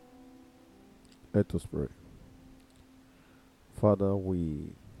Let us pray. Father,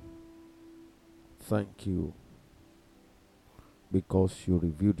 we thank you because you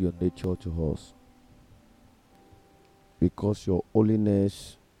revealed your nature to us, because your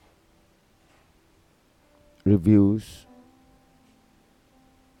holiness reveals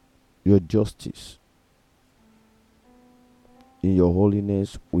your justice. In your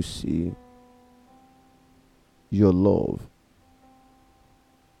holiness, we see your love.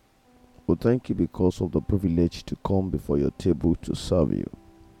 We thank you because of the privilege to come before your table to serve you.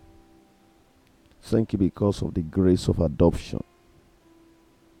 Thank you because of the grace of adoption.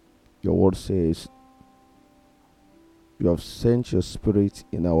 Your word says, you have sent your spirit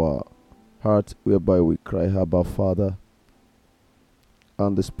in our heart, whereby we cry, Abba, Father.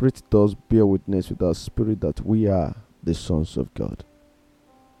 And the Spirit does bear witness with our spirit that we are the sons of God.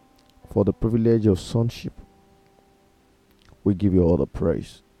 For the privilege of sonship, we give you all the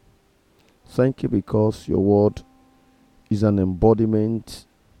praise. Thank you because your word is an embodiment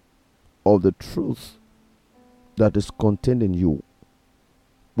of the truth that is contained in you,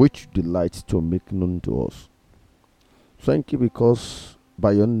 which you delight to make known to us. Thank you because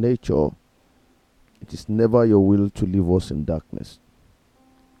by your nature, it is never your will to leave us in darkness.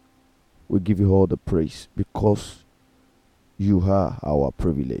 We give you all the praise because you are our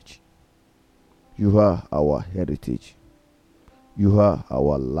privilege. You are our heritage. You are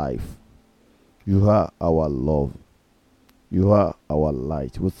our life. You are our love. You are our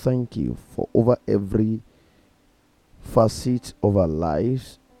light. We thank you for over every facet of our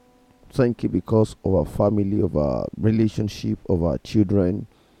lives. Thank you because of our family, of our relationship, of our children,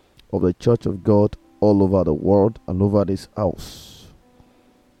 of the church of God all over the world and over this house.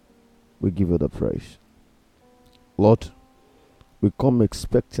 We give you the praise. Lord, we come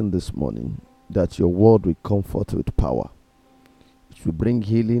expecting this morning that your word will comfort with power. It will bring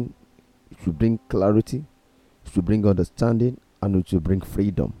healing. It will bring clarity. It will bring understanding. And it will bring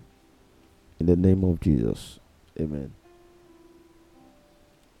freedom. In the name of Jesus. Amen.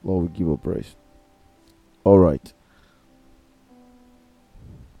 Lord, we give you praise. All right.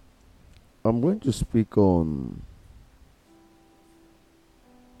 I'm going to speak on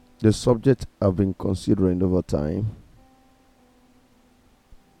the subject I've been considering over time.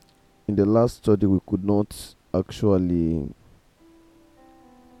 In the last study, we could not actually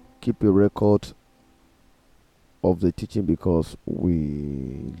keep a record of the teaching because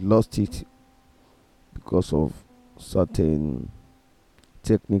we lost it because of certain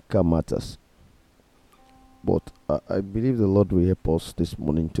technical matters. But I believe the Lord will help us this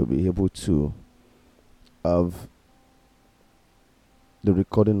morning to be able to have the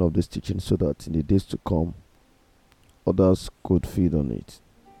recording of this teaching so that in the days to come, others could feed on it.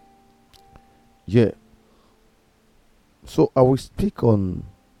 Yeah. So I will speak on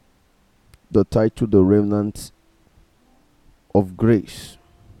the title, The Remnant of Grace.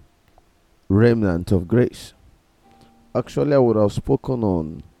 Remnant of Grace. Actually, I would have spoken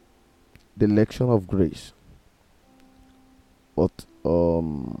on the election of grace. But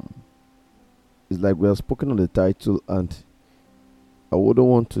it's like we have spoken on the title, and I wouldn't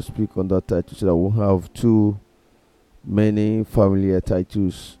want to speak on that title so that I won't have too many familiar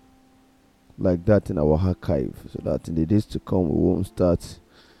titles like that in our archive, so that in the days to come we won't start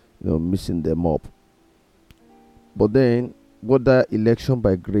mixing them up. But then, whether election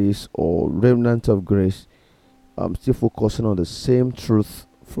by grace or remnant of grace, I'm still focusing on the same truth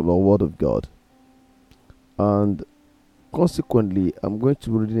from the Word of God. And consequently, I'm going to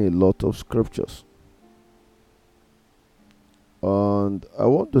be reading a lot of scriptures. And I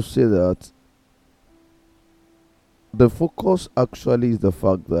want to say that the focus actually is the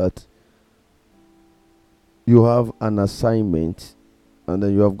fact that you have an assignment, and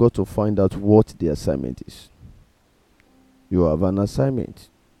then you have got to find out what the assignment is. You have an assignment.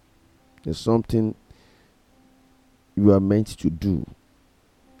 There's something you are meant to do.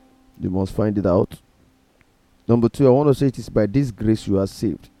 You must find it out. Number two, I want to say it is by this grace you are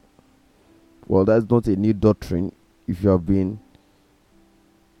saved. Well, that's not a new doctrine if you have been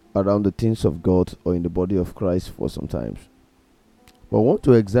around the things of God or in the body of Christ for some time. But I want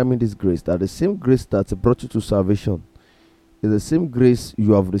to examine this grace, that the same grace that brought you to salvation is the same grace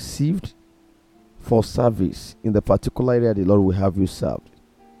you have received for service in the particular area the Lord will have you served.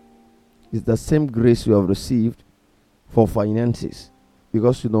 It's the same grace you have received for finances.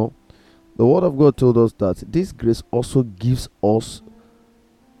 Because the Word of God told us that this grace also gives us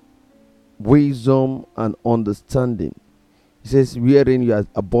wisdom and understanding. He says, wherein you are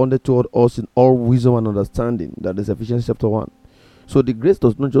abundant toward us in all wisdom and understanding. That is Ephesians chapter 1. So the grace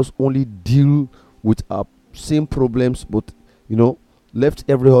does not just only deal with our same problems, but left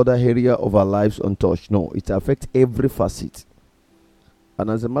every other area of our lives untouched. No, it affects every facet. And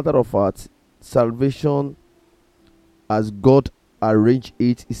as a matter of fact, salvation, as God arranged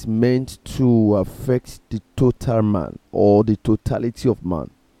it, is meant to affect the total man, or the totality of man,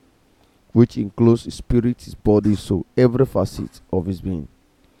 which includes his spirit, his body, soul, every facet of his being.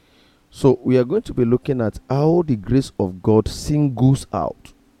 So we are going to be looking at how the grace of God singles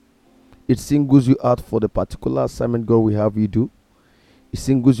out. It singles you out for the particular assignment God will have you do. It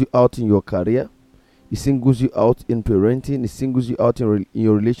singles you out in your career. It singles you out in parenting. It singles you out in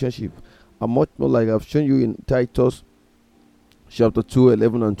your relationship. And much more, like I've shown you in Titus chapter 2,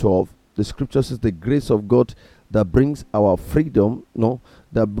 11 and 12. The scripture says the grace of God that brings our freedom,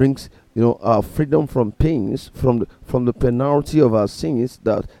 that brings our freedom from pains, from the penalty of our sins,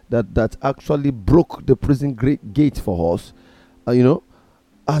 that actually broke the prison gate for us,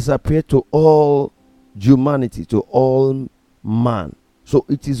 has appeared to all humanity, to all man. So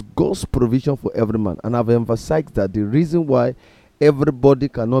it is God's provision for every man. And I've emphasized that the reason why everybody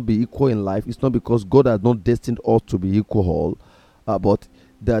cannot be equal in life is not because God has not destined us to be equal, but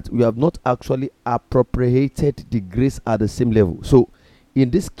that we have not actually appropriated the grace at the same level. So in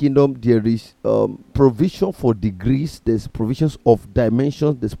this kingdom, there is provision for degrees, there's provisions of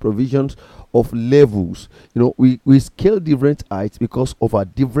dimensions, there's provisions of levels. We scale different heights because of our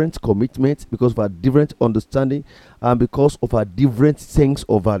different commitment, because of our different understanding, and because of our different sense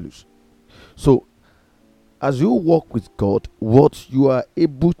of values. So as you walk with God, what you are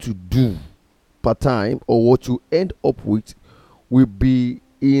able to do per time, or what you end up with, will be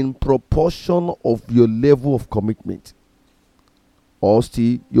in proportion of your level of commitment, or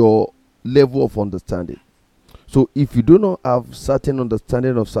still your level of understanding. So if you do not have certain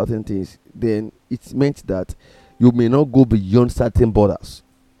understanding of certain things, then it's meant that you may not go beyond certain borders.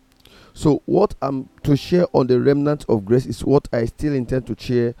 So what I'm to share on the remnant of grace is what I still intend to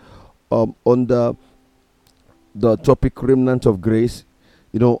share under the topic remnant of grace.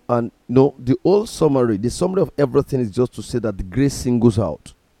 The whole summary, the summary of everything is just to say that the grace singles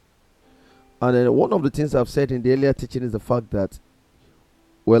out. And then one of the things I've said in the earlier teaching is the fact that,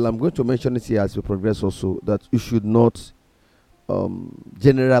 well, I'm going to mention it here as we progress also, that you should not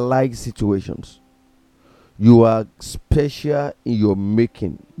generalize situations. You are special in your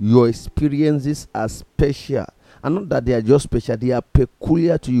making. Your experiences are special. And not that they are just special, they are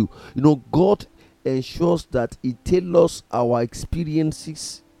peculiar to you. God ensures that He tailors our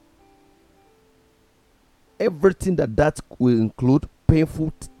experiences. Everything that will include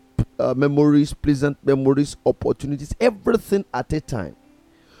painful memories, pleasant memories, opportunities, everything at a time,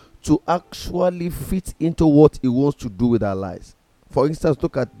 to actually fit into what He wants to do with our lives. For instance,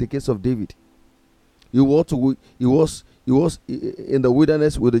 look at the case of David. He was in the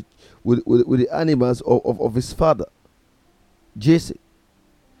wilderness with the animals of his father, Jesse.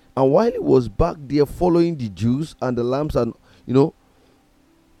 And while he was back there following the Jews and the lambs and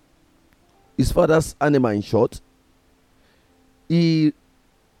his father's animal, in short, he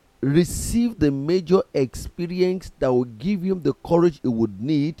received the major experience that will give him the courage he would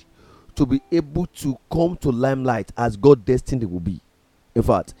need to be able to come to limelight as God destined it will be. In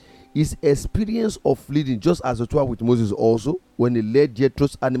fact, his experience of leading, just as it was with Moses also, when he led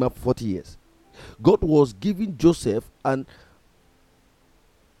Jethro's animal for 40 years. God was giving Joseph, and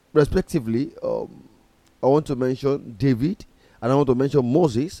respectively, I want to mention David and I want to mention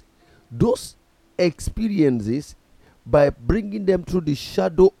Moses, those experiences, by bringing them through the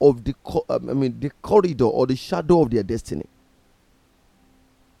shadow of the corridor, or the shadow of their destiny.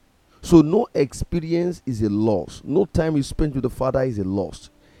 So no experience is a loss. No time you spend with the Father is a loss.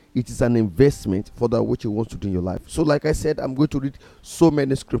 It is an investment for that which He wants to do in your life. So like I said, I'm going to read so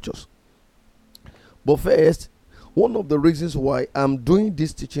many scriptures. But first, one of the reasons why I'm doing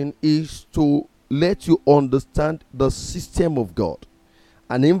this teaching is to let you understand the system of God.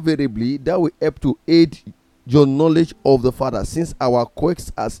 And invariably, that will help to aid your knowledge of the Father, since our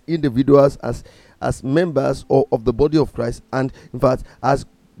quest as individuals, as members of the body of Christ, and in fact, as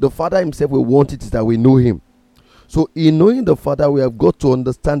the Father Himself will want it, is that we know Him. So in knowing the Father, we have got to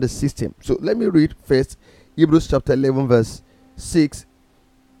understand the system. So let me read first Hebrews chapter 11 verse 6.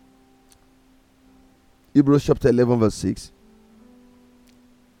 Hebrews chapter 11 verse 6.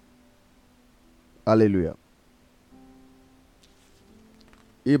 Hallelujah.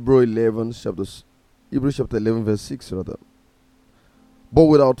 Hebrews chapter 11 verse 6 rather. But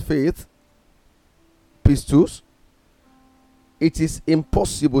without faith, pistos, it is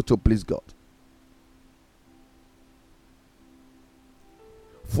impossible to please God.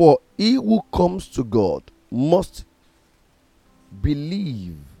 For he who comes to God must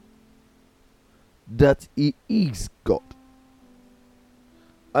believe that He is God,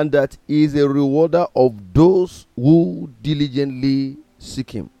 and that he is a rewarder of those who diligently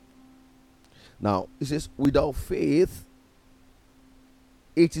seek him. Now, it says, without faith,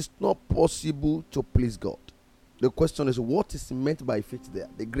 it is not possible to please God. The question is, what is meant by faith there?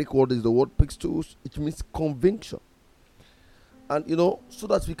 The Greek word is the word pistos. It means conviction. And so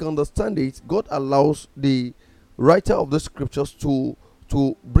that we can understand it, God allows the writer of the scriptures to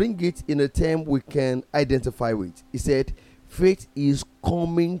bring it in a term we can identify with. He said, faith is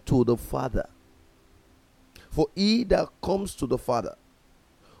coming to the Father. For he that comes to the Father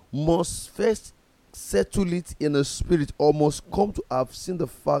must first settle it in a spirit, or must come to have seen the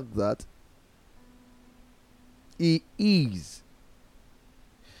fact that he is.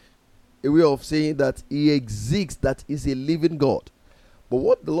 A way of saying that he exists, that is a living God. But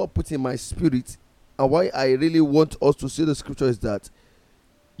what the Lord put in my spirit, and why I really want us to see the scripture, is that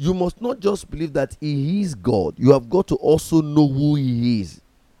you must not just believe that he is God. You have got to also know who he is.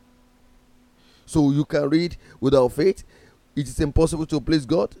 So you can read, without faith, it is impossible to please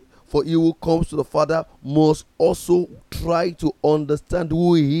God. For he who comes to the Father must also try to understand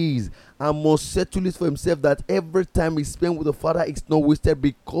who he is, and must settle it for himself that every time he spends with the Father is not wasted,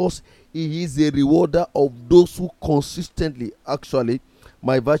 because he is a rewarder of those who consistently, actually,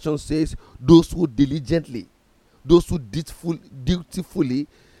 my version says, those who diligently, those who dutifully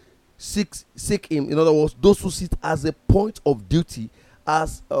seek him. In other words, those who see it as a point of duty,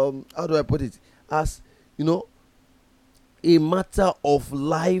 as how do I put it? As a matter of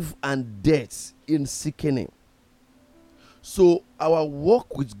life and death in seeking him. So our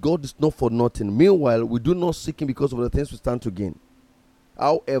walk with God is not for nothing. Meanwhile, we do not seek him because of the things we stand to gain.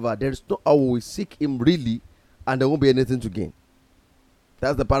 However, there is no how we seek him really, and there won't be anything to gain.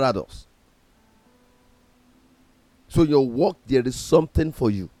 That's the paradox. So your walk, there is something for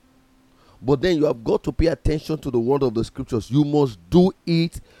you. But then you have got to pay attention to the word of the scriptures. You must do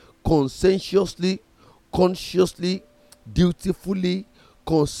it conscientiously, consciously, dutifully,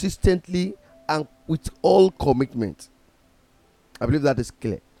 consistently, and with all commitment. I believe that is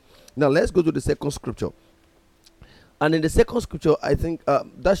clear. Now let's go to the second scripture. And in the second scripture, I think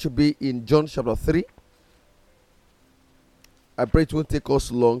that should be in John chapter 3. I pray it won't take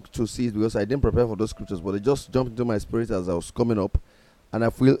us long to see it, because I didn't prepare for those scriptures, but they just jumped into my spirit as I was coming up, and I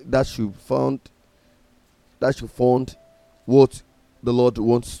feel that should found what the Lord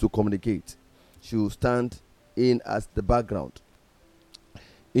wants to communicate. Should stand in as the background.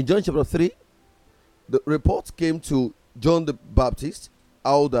 In John chapter 3, the report came to John the Baptist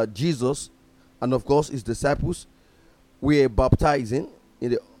how that Jesus and of course his disciples were baptizing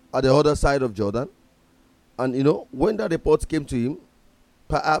at the other side of Jordan. And when that report came to him,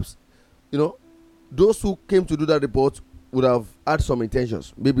 perhaps those who came to do that report would have had some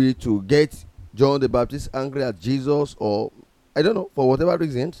intentions, maybe to get John the Baptist angry at Jesus, or I don't know, for whatever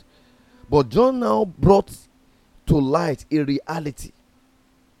reasons. But John now brought to light a reality.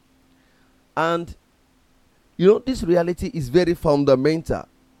 And this reality is very fundamental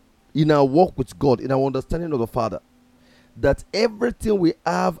in our walk with God, in our understanding of the Father. That everything we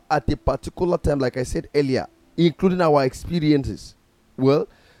have at a particular time, like I said earlier, including our experiences, well,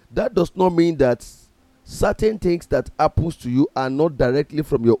 that does not mean that certain things that happens to you are not directly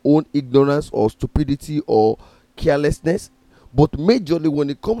from your own ignorance or stupidity or carelessness. But majorly, when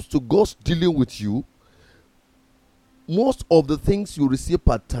it comes to God's dealing with you, most of the things you receive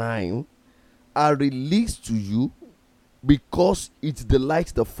per time are released to you because it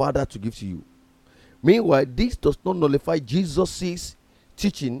delights the Father to give to you. Meanwhile, this does not nullify Jesus'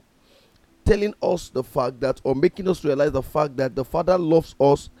 teaching, telling us the fact that, or making us realize the fact that the Father loves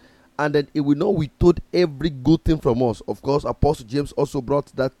us, and that he will not withhold every good thing from us. Of course, Apostle James also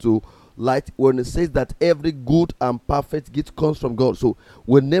brought that to light when he says that every good and perfect gift comes from God. So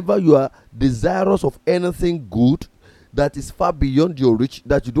whenever you are desirous of anything good that is far beyond your reach,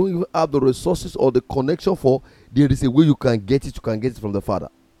 that you don't even have the resources or the connection for, there is a way you can get it. You can get it from the Father.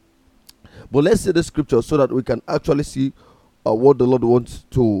 But let's see the scripture so that we can actually see what the Lord wants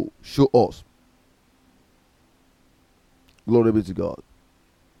to show us. Glory be to God.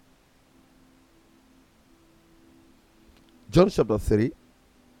 John chapter 3.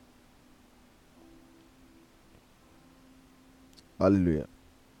 Hallelujah.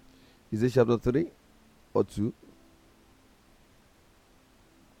 Is it chapter 3 or 2?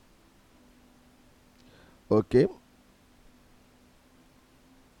 Okay.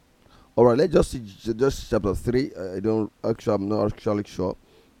 All right, let's just see just chapter 3. I'm not actually sure,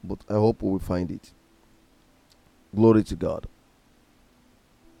 but I hope we will find it. Glory to God.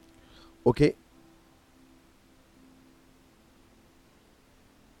 Okay.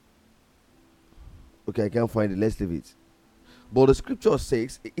 Okay, I can't find it. Let's leave it. But the scripture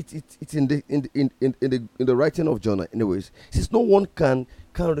says it's in the writing of John. Anyways, it says no one can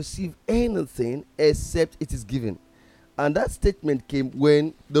receive anything except it is given. And that statement came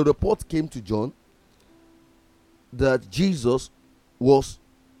when the report came to John that Jesus was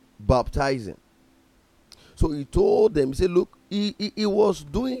baptizing. So he told them, he said, look, he was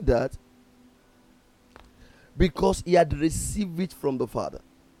doing that because he had received it from the Father.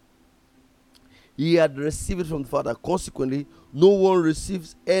 He had received it from the Father. Consequently, no one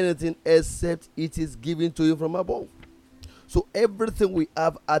receives anything except it is given to him from above. So everything we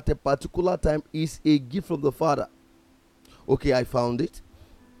have at a particular time is a gift from the Father. Okay, I found it.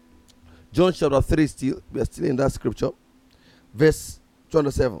 John chapter 3 we are still in that scripture. Verse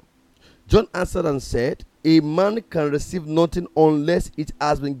 27. John answered and said, a man can receive nothing unless it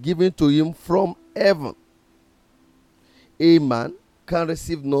has been given to him from heaven. A man can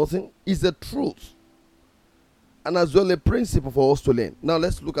receive nothing is the truth, and as well a principle for us to learn. Now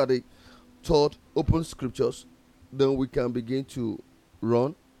let's look at the third open scriptures, then we can begin to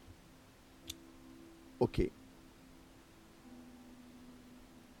run. Okay.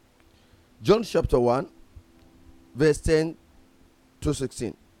 John chapter 1 verse 10 to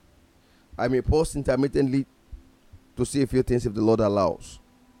 16. I may pause intermittently to say a few things if the Lord allows,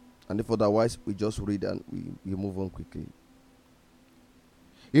 and if otherwise we just read and we move on quickly.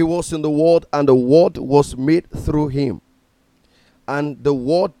 He was in the world, and the word was made through him, and the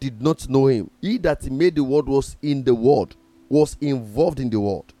word did not know him. He that made the word was in the word, was involved in the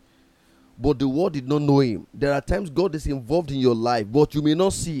word, but the word did not know him. There are times God is involved in your life, but you may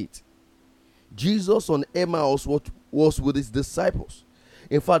not see it. Jesus on Emmaus was with his disciples.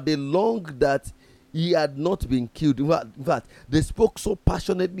 In fact, they longed that he had not been killed. In fact, they spoke so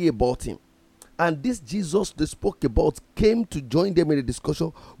passionately about him. And this Jesus they spoke about came to join them in the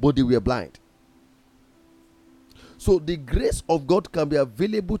discussion, but they were blind. So the grace of God can be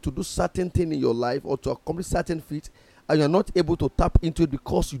available to do certain things in your life or to accomplish certain feats, and you are not able to tap into it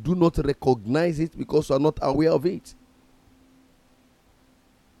because you do not recognize it, because you are not aware of it.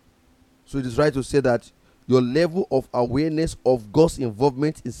 So it is right to say that your level of awareness of God's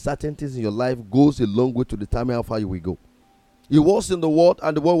involvement in certain things in your life goes a long way to determine how far you will go. He was in the world,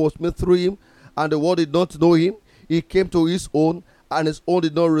 and the world was made through him, and the world did not know him. He came to his own, and his own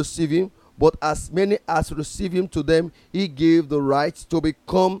did not receive him. But as many as received him, to them he gave the right to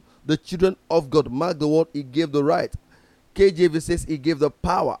become the children of God. Mark the word, he gave the right. KJV says he gave the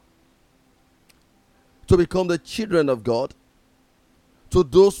power to become the children of God to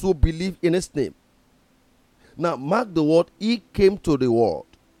those who believe in his name. Now, mark the word, he came to the world,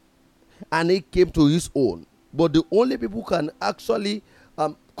 and he came to his own. But the only people who can actually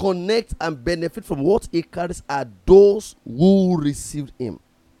connect and benefit from what he carries are those who received him.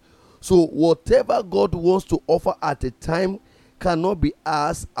 So whatever God wants to offer at a time cannot be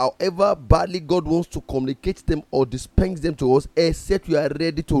ours, however badly God wants to communicate them or dispense them to us, except we are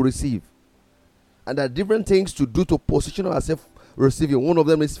ready to receive. And there are different things to do to position ourselves receiving. One of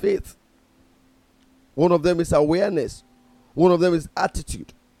them is faith. One of them is awareness. One of them is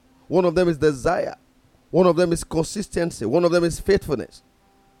attitude. One of them is desire. One of them is consistency. One of them is faithfulness.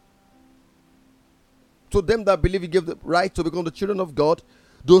 To them that believe, he gave the right to become the children of God,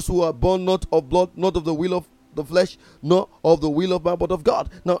 those who are born not of blood, not of the will of the flesh, not of the will of man, but of God.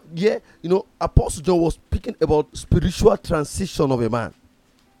 Now, Apostle John was speaking about spiritual transition of a man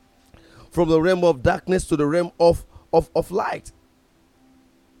from the realm of darkness to the realm of light.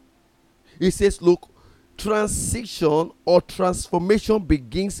 He says, look, transition or transformation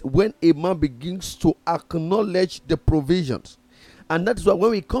begins when a man begins to acknowledge the provisions. And that is why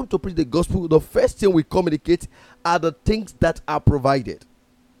when we come to preach the gospel, the first thing we communicate are the things that are provided.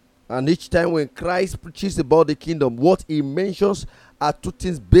 And each time when Christ preaches about the kingdom, what he mentions are two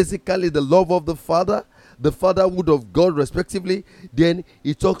things. Basically, the love of the Father, the fatherhood of God respectively. Then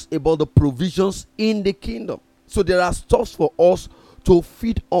he talks about the provisions in the kingdom. So there are stuffs for us to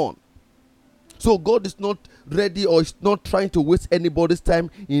feed on. So God is not ready, or is not trying to waste anybody's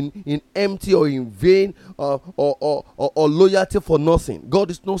time in empty or in vain or loyalty for nothing. God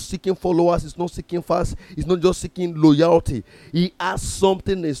is not seeking followers. He's not seeking fast. He's not just seeking loyalty. He has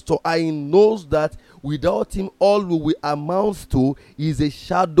something in store. And he knows that without him, all we will amount to is a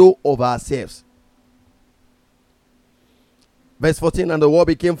shadow of ourselves. Verse 14, and the word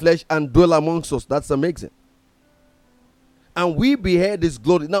became flesh and dwelt amongst us. That's amazing. And we beheld his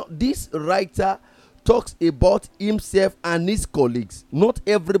glory. Now, this writer talks about himself and his colleagues. Not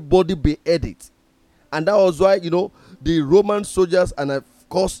everybody beheld it. And that was why, the Roman soldiers, and of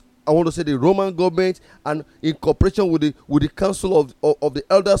course, I want to say the Roman government, and in cooperation with the council of the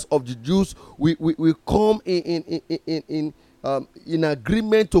elders of the Jews, we come in in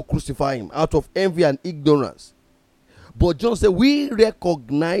agreement to crucify him out of envy and ignorance. But John said, we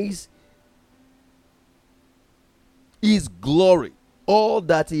recognize his glory, all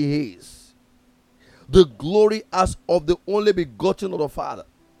that he is. The glory as of the only begotten of the Father.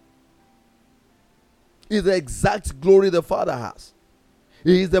 Is the exact glory the Father has.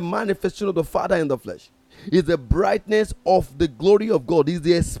 He is the manifestation of the Father in the flesh. He is the brightness of the glory of God. He is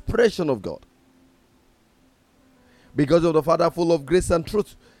the expression of God. Because of the Father full of grace and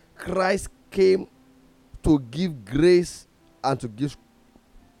truth, Christ came to give grace and to give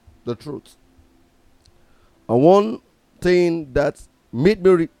the truth. And one thing that made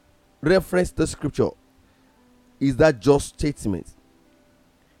me reference the scripture is that just statement.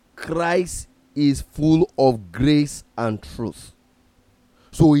 Christ is full of grace and truth.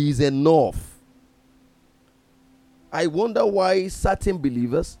 So he is enough. I wonder why certain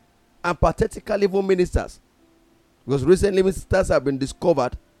believers, and pathetically even ministers, because recently ministers have been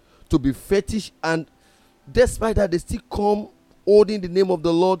discovered to be fetish, and despite that they still come holding the name of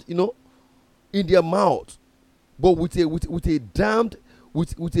the Lord, in their mouth, but with a damned,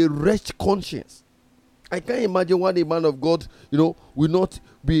 with a wretched conscience. I can't imagine why the man of God, will not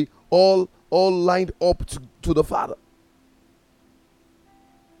be all lined up to the Father.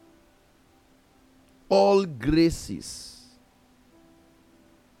 All graces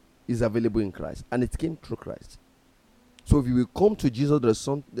is available in Christ, and it came through Christ. So if you will come to Jesus,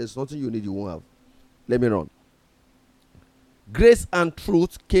 there's nothing you need you won't have. Let me run. Grace and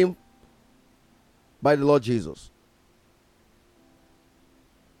truth came by the Lord Jesus.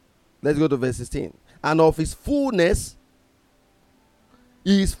 Let's go to verse 16. And of his fullness,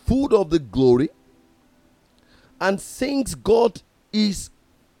 he is full of the glory, and since God is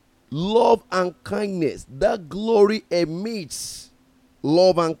love and kindness, that glory emits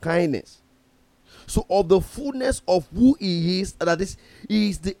love and kindness. So of the fullness of who he is, that is, he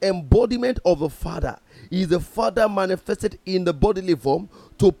is the embodiment of the Father. He is the Father manifested in the bodily form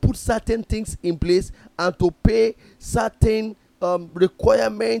to put certain things in place and to pay certain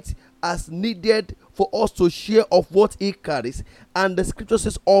requirements as needed for us to share of what he carries. And the scripture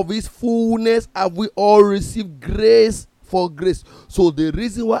says, of his fullness have we all received grace for grace. So the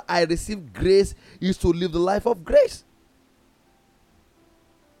reason why I receive grace is to live the life of grace.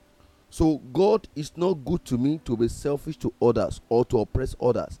 So God is not good to me to be selfish to others or to oppress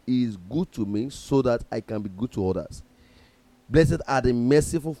others. He is good to me so that I can be good to others. Blessed are the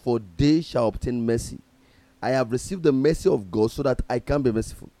merciful, for they shall obtain mercy. I have received the mercy of God so that I can be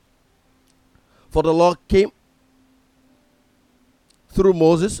merciful. For the law came through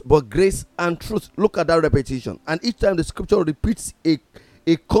Moses, but grace and truth. Look at that repetition. And each time the scripture repeats a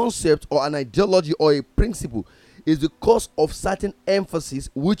concept or an ideology or a principle, is the cause of certain emphasis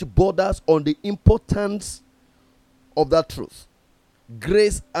which borders on the importance of that truth.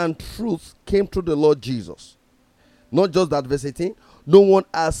 Grace and truth came through the Lord Jesus. Not just that, verse 18. No one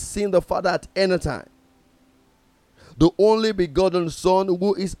has seen the Father at any time. The only begotten Son,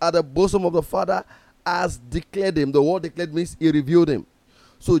 who is at the bosom of the Father, has declared him. The word declared means he revealed him.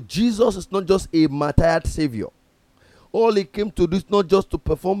 So Jesus is not just a martyred Savior. All he came to do is not just to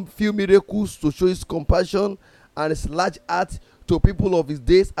perform few miracles, to show his compassion and his large heart to people of his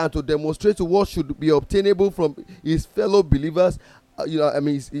days, and to demonstrate what should be obtainable from his fellow believers,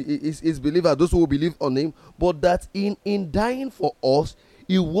 his believers, those who believe on him, but that in dying for us,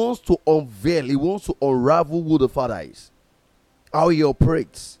 he wants to unveil, he wants to unravel who the Father is, how he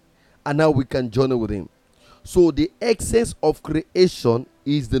operates, and how we can journey with him. So the essence of creation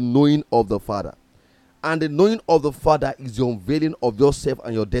is the knowing of the Father. And the knowing of the Father is the unveiling of yourself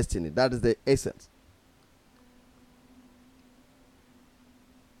and your destiny. That is the essence.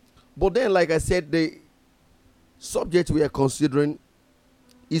 But then, like I said, the subject we are considering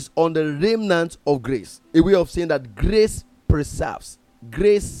is on the remnant of grace. A way of saying that grace preserves.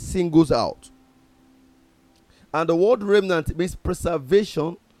 Grace singles out. And the word remnant means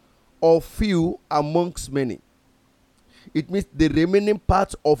preservation of few amongst many. It means the remaining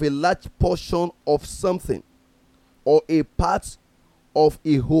part of a large portion of something, or a part of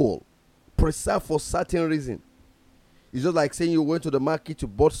a whole, preserved for certain reason. It's just like saying you went to the market to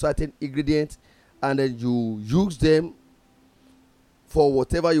buy certain ingredients and then you use them for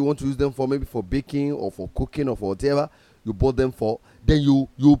whatever you want to use them for, maybe for baking or for cooking or for whatever you bought them for. Then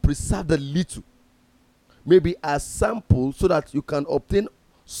you preserve the little, maybe as sample, so that you can obtain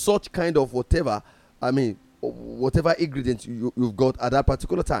such kind of whatever ingredients you've got at that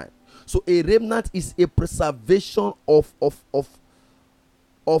particular time. So a remnant is a preservation of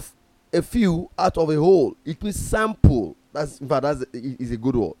a few out of a whole. It means sample. That's a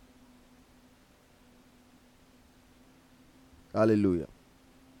good word. Hallelujah.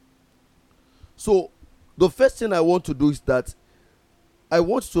 So, the first thing I want to do is that I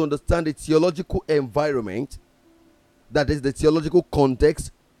want to understand the theological environment, that is the theological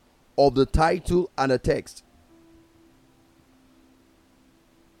context of the title and the text.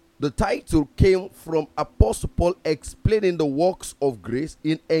 The title came from Apostle Paul explaining the works of grace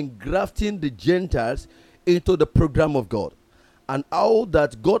in engrafting the Gentiles into the program of God, and how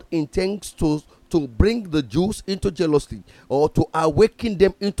that God intends to bring the Jews into jealousy, or to awaken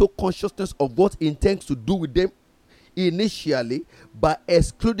them into consciousness of what he intends to do with them initially, by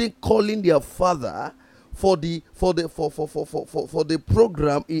excluding calling their father for the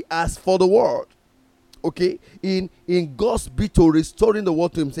program he has for the world. Okay, in God's bid to restoring the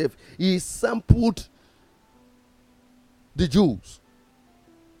world to himself, he sampled the Jews.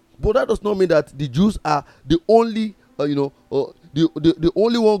 But that does not mean that the Jews are the only the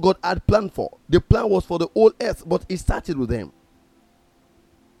only one God had planned for. The plan was for the whole earth, but it started with them.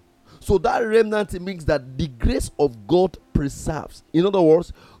 So that remnant means that the grace of God preserves. In other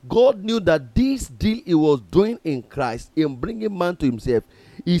words, God knew that this deal he was doing in Christ, in bringing man to himself,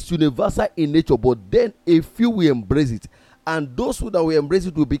 is universal in nature, but then a few will embrace it, and those who that will embrace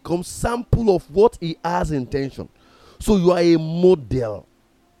it will become sample of what he has intention. So you are a model,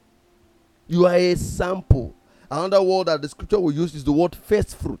 you are a sample. Another word that the scripture will use is the word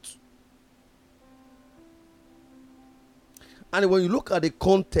first fruit. And when you look at the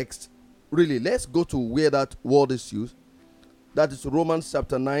context, really, let's go to where that word is used. That is Romans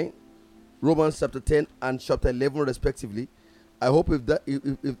chapter 9, Romans chapter 10, and chapter 11 respectively. I hope if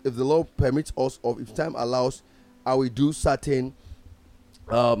the Lord permits us, or if time allows, I will do certain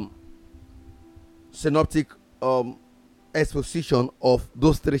synoptic exposition of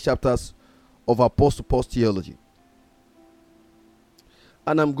those 3 chapters of Apostle Paul's theology.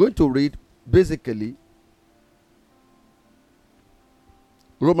 And I'm going to read basically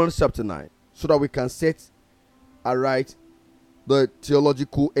Romans chapter 9, so that we can set aright the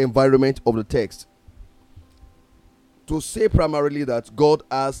theological environment of the text, to say primarily that God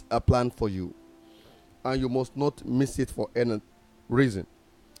has a plan for you, and you must not miss it for any reason.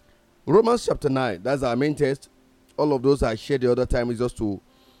 Romans chapter 9, that's our main text. All of those I shared the other time is just to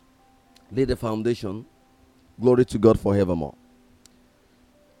lay the foundation. Glory to God forevermore.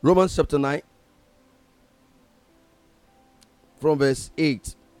 Romans chapter 9, from verse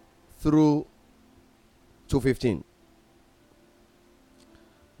 8 through to 15.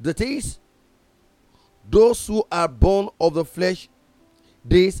 That is, those who are born of the flesh,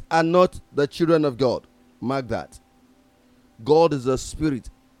 these are not the children of God. Mark that. God is a spirit,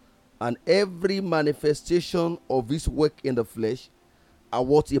 and every manifestation of his work in the flesh are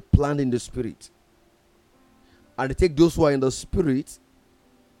what he planned in the spirit. And they take those who are in the spirit,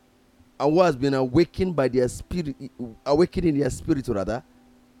 and who has been awakened by their spirit, awakened in their spirit rather,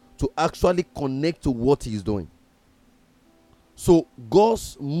 to actually connect to what he is doing. So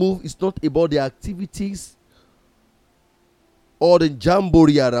God's move is not about the activities or the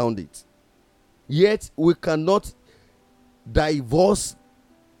jamboree around it. Yet we cannot divorce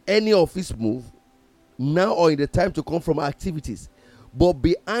any of his move now or in the time to come from activities. But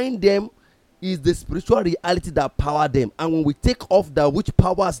behind them is the spiritual reality that power them. And when we take off that which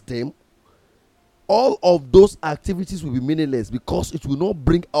powers them, all of those activities will be meaningless, because it will not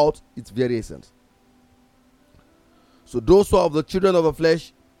bring out its very essence. So those who are of the children of the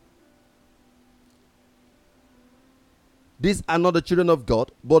flesh, these are not the children of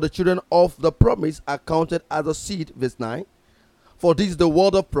God, but the children of the promise are counted as a seed. Verse 9. For this is the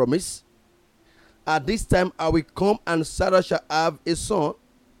word of promise. At this time I will come, and Sarah shall have a son.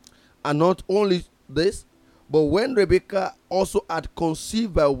 And not only this, but when Rebekah also had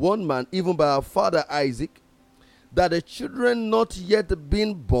conceived by one man, even by her father Isaac, that the children not yet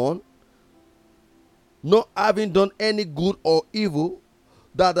been born, not having done any good or evil,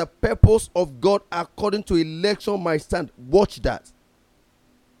 that the purpose of God according to election might stand. Watch that.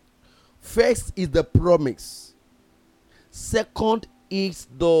 First is the promise. Second is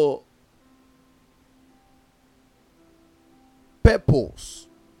the purpose.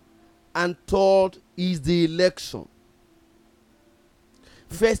 And third is the election.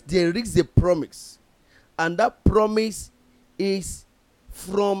 First, there is a promise. And that promise is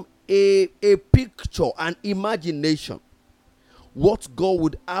from a picture, an imagination. What God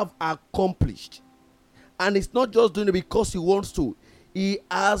would have accomplished. And it's not just doing it because he wants to. He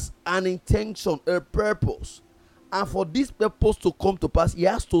has an intention, a purpose. And for this purpose to come to pass, he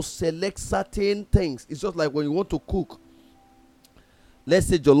has to select certain things. It's just like when you want to cook. Let's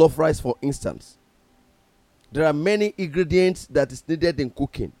say jollof rice, for instance. There are many ingredients that is needed in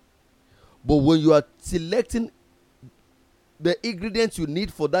cooking. But when you are selecting the ingredients you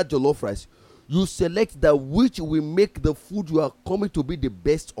need for that jollof rice, you select that which will make the food you are coming to be the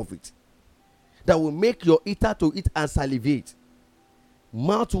best of it, that will make your eater to eat and salivate,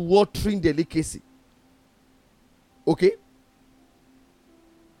 mouth-watering delicacy. Okay?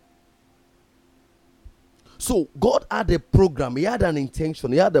 So God had a program, he had an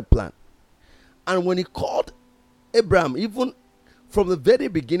intention, he had a plan. And when he called Abraham, even from the very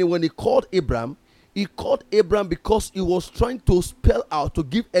beginning, when he called Abraham because he was trying to spell out, to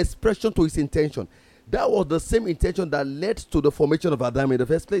give expression to his intention. That was the same intention that led to the formation of Adam in the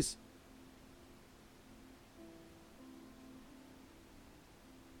first place.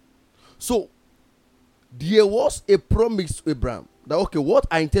 So there was a promise to Abraham that, okay, what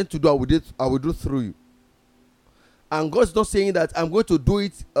I intend to do, I will do through you. And God's not saying that I'm going to do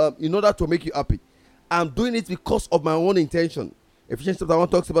it in order to make you happy. I'm doing it because of my own intention. Ephesians chapter 1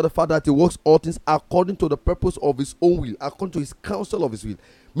 talks about the fact that he works all things according to the purpose of his own will, according to his counsel of his will.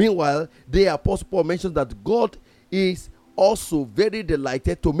 Meanwhile, the Apostle Paul mentions that God is also very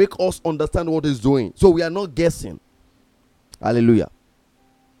delighted to make us understand what he's doing. So we are not guessing. Hallelujah.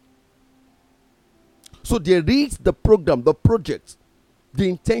 So there is the program, the project, the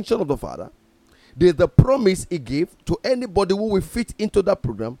intention of the Father. There's the promise he gave to anybody who will fit into that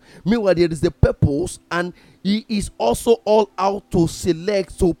program. Meanwhile, there is the purpose, and he is also all out to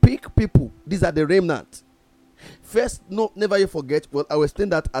select, to pick people. These are the remnant. First, never you forget. Well, I will explain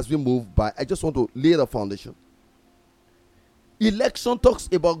that as we move by. I just want to lay the foundation. Election talks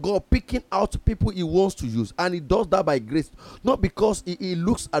about God picking out people he wants to use, and he does that by grace, not because he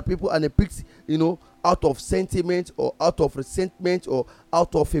looks at people and he picks, out of sentiment or out of resentment or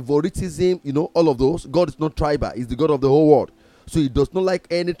out of favoritism, all of those. God is not tribal. He's the God of the whole world. So he does not like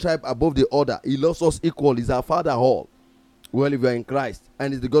any tribe above the other. He loves us equal. He's our Father all. Well, if you are in Christ,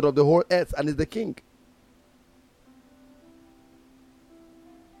 and he's the God of the whole earth, and he's the King.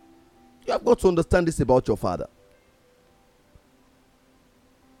 You have got to understand this about your Father.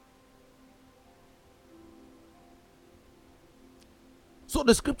 So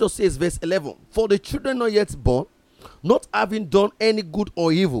the scripture says, verse 11, for the children not yet born, not having done any good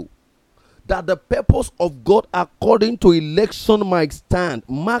or evil, that the purpose of God according to election might stand.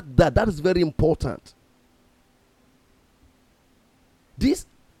 Mark that. That is very important. These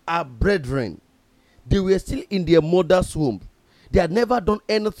are brethren. They were still in their mother's womb. They had never done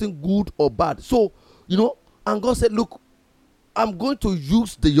anything good or bad. So, and God said, look, I'm going to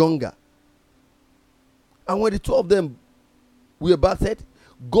use the younger. And when the two of them we about said,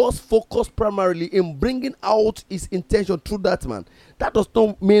 God's focus primarily in bringing out his intention through that man. That does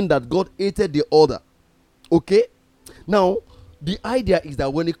not mean that God hated the other. Okay? Now, the idea is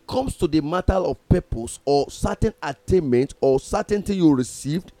that when it comes to the matter of purpose or certain attainment or certain thing you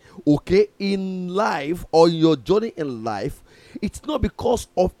received, okay, in life or in your journey in life, it's not because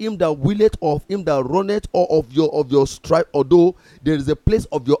of him that willeth or of him that runneth or of your strife, although there is a place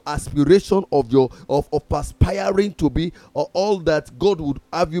of your aspiration of perspiring to be or all that God would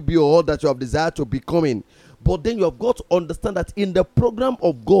have you be or all that you have desired to becoming. But then you have got to understand that in the program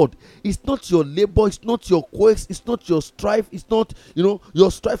of God, it's not your labor, it's not your quest, it's not your strife, it's not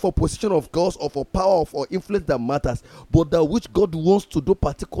your strife for position of God or for power or for influence that matters, but that which God wants to do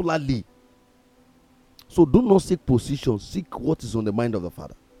particularly. So do not seek position, seek what is on the mind of the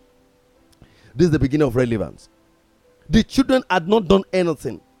Father. This is the beginning of relevance. The children had not done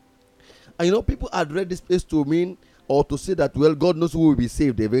anything. And people had read this place to mean or to say that, well, God knows who will be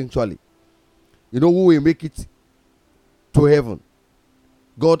saved eventually. Who will make it to heaven.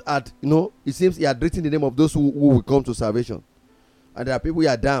 God had, it seems he had written the name of those who will come to salvation. And there are people who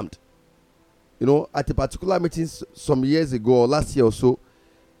are damned. At a particular meeting some years ago or last year or so,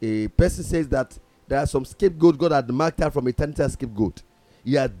 a person says that there are some scapegoats God had marked out from eternity as scapegoat.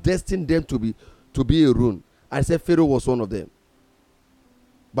 He had destined them to be a ruin. And said Pharaoh was one of them.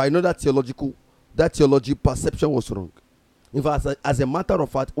 But that theology perception was wrong. In fact, as a matter of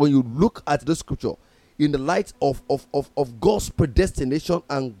fact, when you look at the scripture in the light of God's predestination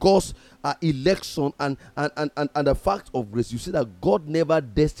and God's election and the fact of grace, you see that God never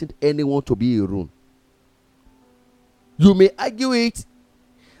destined anyone to be a ruin. You may argue it,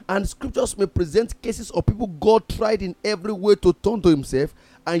 and scriptures may present cases of people God tried in every way to turn to himself,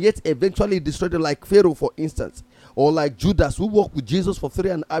 and yet eventually destroyed them, like Pharaoh, for instance, or like Judas, who walked with Jesus for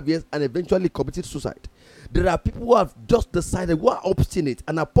 3.5 years and eventually committed suicide. There are people who have just decided, who are obstinate,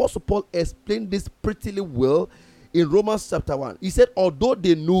 and Apostle Paul explained this prettily well in Romans chapter 1. He said, although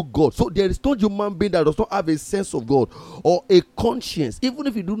they knew God, so there is no human being that does not have a sense of God or a conscience. Even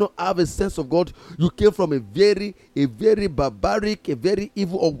if you do not have a sense of God, you came from a very barbaric, a very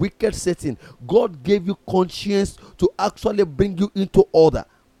evil or wicked setting. God gave you conscience to actually bring you into order.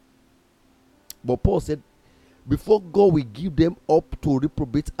 But Paul said, before God will give them up to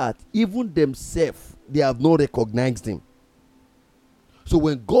reprobate heart, even themselves, they have not recognized him. So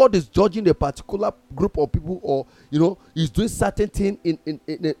when God is judging a particular group of people, or he's doing certain thing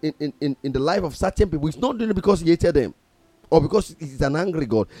in the life of certain people, he's not doing it because he hated them or because he's an angry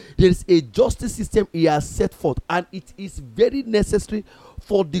God. There is a justice system he has set forth, and it is very necessary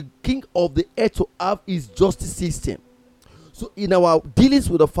for the king of the earth to have his justice system. So in our dealings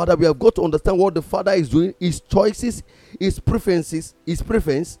with the Father, we have got to understand what the Father is doing, his choices, his preferences, his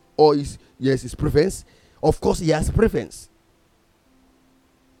preference. Of course, he has preference.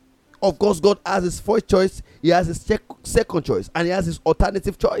 Of course, God has his first choice, he has his second choice, and he has his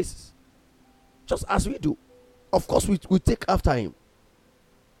alternative choices. Just as we do. Of course, we take after him.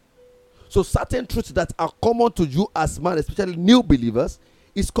 So certain truths that are common to you as man, especially new believers,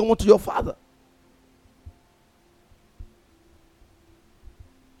 is common to your Father.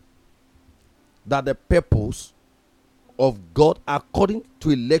 That the purpose of God according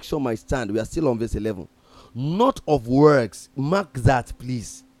to election might stand. We are still on verse 11. Not of works, mark that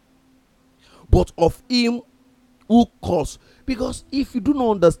please, but of him who calls. Because if you do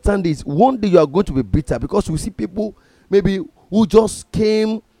not understand this, one day you are going to be bitter, because we see people maybe who just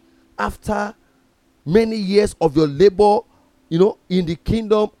came after many years of your labor, in the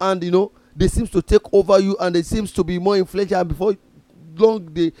kingdom, and they seems to take over you, and they seems to be more influential, and before long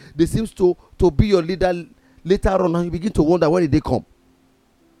they seems to be your leader later on, and you begin to wonder, where did they come?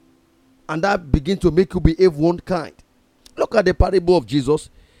 And that begin to make you behave one kind. Look at the parable of Jesus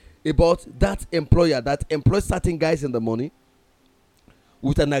about that employer that employs certain guys in the morning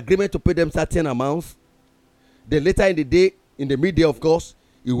with an agreement to pay them certain amounts. Then later in the day, in the midday, of course,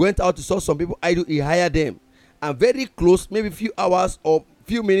 he went out to saw some people idle, he hired them, and very close, maybe a few hours or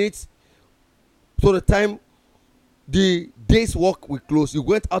few minutes to the time the day's work will close, he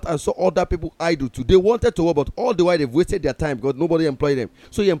went out and saw other people idle too. They wanted to work, but all the while they've wasted their time because nobody employed them.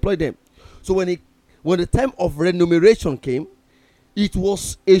 So he employed them. So when the time of remuneration came, it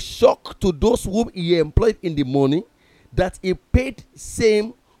was a shock to those whom he employed in the morning that he paid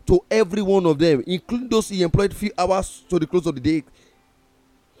same to every one of them, including those he employed few hours to the close of the day.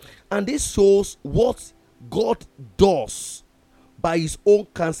 And this shows what God does by his own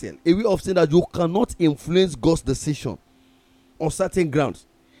counsel, a way of saying that you cannot influence God's decision on certain grounds.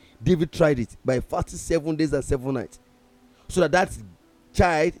 David tried it by fasting 7 days and 7 nights, so that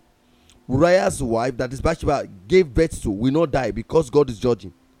child, Uriah's wife, that is Bathsheba, gave birth to, will not die, because God is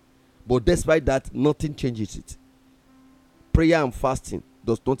judging. But despite that, nothing changes it. Prayer and fasting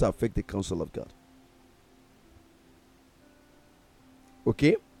does not affect the counsel of God.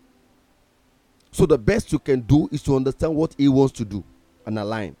 Okay? So the best you can do is to understand what he wants to do and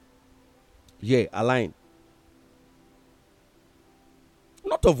align. Yeah, align.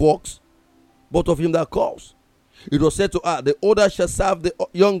 Not of works, but of him that calls. It was said to her, the older shall serve the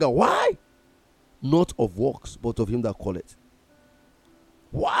younger. Why? Not of works, but of him that calleth.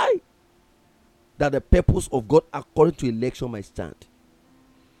 Why? That the purpose of God according to election might stand.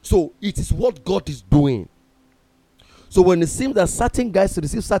 So it is what God is doing. So when it seems that certain guys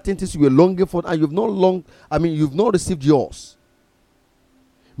receive certain things you were longing for, and you've not received yours.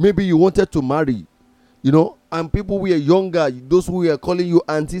 Maybe you wanted to marry, and people who were younger, those who were calling you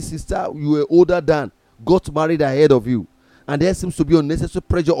auntie, sister, you were older than, got married ahead of you. And there seems to be unnecessary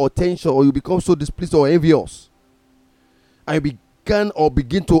pressure or tension, or you become so displeased or envious. And you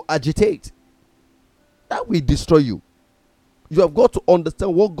begin to agitate. That will destroy you. You have got to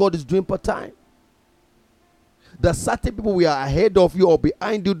understand what God is doing per time. That certain people we are ahead of you or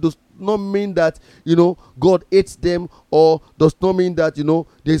behind you does not mean that God hates them, or does not mean that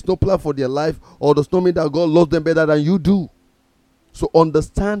there is no plan for their life, or does not mean that God loves them better than you do. So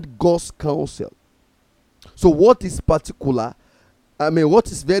understand God's counsel. So what is particular,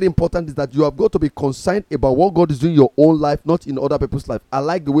 what is very important is that you have got to be concerned about what God is doing in your own life, not in other people's life. I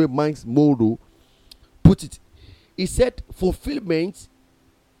like the way Miles Monroe put it. He said fulfillment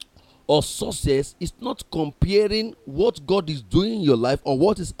or success is not comparing what God is doing in your life, or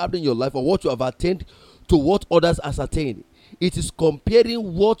what is happening in your life, or what you have attained to what others have attained. It is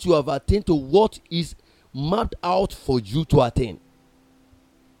comparing what you have attained to what is mapped out for you to attain.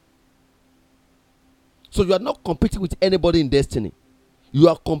 So you are not competing with anybody in destiny. You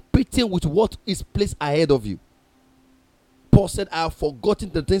are competing with what is placed ahead of you. Paul said, I have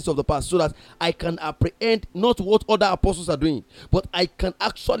forgotten the things of the past so that I can apprehend not what other apostles are doing, but I can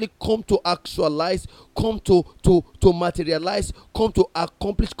actually come to actualize, come to materialize, come to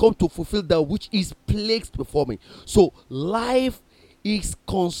accomplish, come to fulfill that which is placed before me. So life is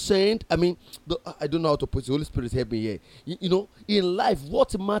concerned. I don't know how to put it. The Holy Spirit help me here. In life,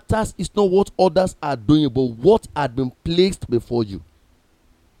 what matters is not what others are doing, but what had been placed before you.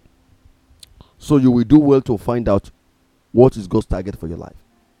 So you will do well to find out what is God's target for your life.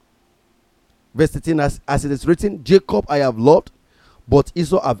 Verse 13, as it is written, Jacob I have loved, but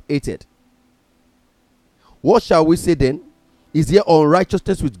Esau have hated. What shall we say then? Is there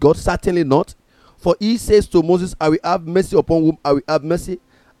unrighteousness with God? Certainly not. For he says to Moses, I will have mercy upon whom I will have mercy,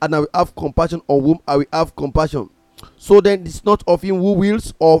 and I will have compassion on whom I will have compassion. So then it's not of him who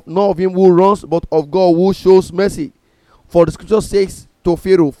wills, or nor of him who runs, but of God who shows mercy. For the scripture says to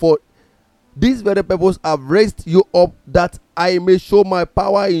Pharaoh, for this very purpose I've raised you up, that I may show my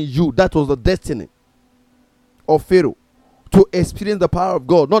power in you. That was the destiny of Pharaoh, to experience the power of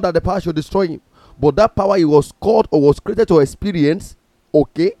God. Not that the power should destroy him, but that power he was called or was created to experience.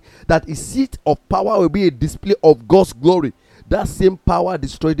 Okay, that his seat of power will be a display of God's glory. That same power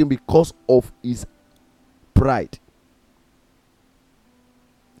destroyed him because of his pride.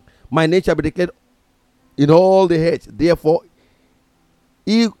 My name shall be declared in all the earth. Therefore,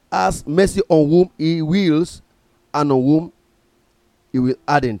 he has mercy on whom he wills, and on whom he will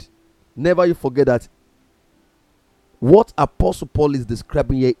harden. Never you forget that what Apostle Paul is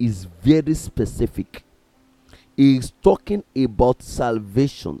describing here is very specific. He is talking about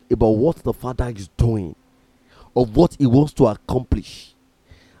salvation, about what the Father is doing, of what he wants to accomplish.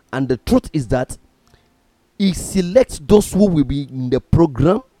 And the truth is that he selects those who will be in the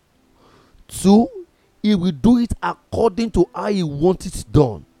program. 2, he will do it according to how he wants it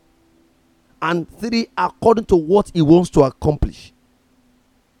done. And 3, according to what he wants to accomplish.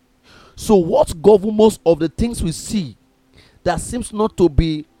 So what governs most of the things we see that seems not to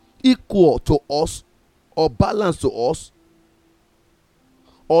be equal to us or balanced to us,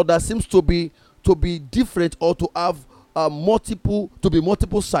 or that seems to be different, or to have multiple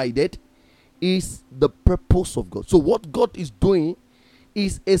sided, is the purpose of God. So what God is doing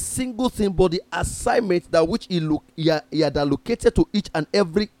is a single thing, but the assignment that which he had allocated to each and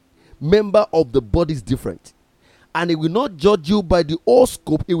every member of the body is different. And he will not judge you by the whole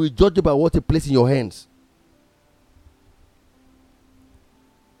scope, he will judge you by what he placed in your hands.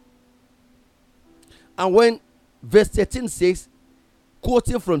 And when verse 13 says,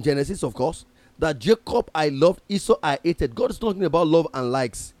 quoting from Genesis, of course, that Jacob I loved, Esau I hated, God is not talking about love and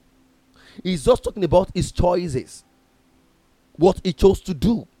likes. He's just talking about his choices, what he chose to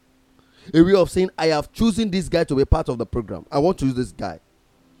do. A way of saying, I have chosen this guy to be part of the program. I want to use this guy.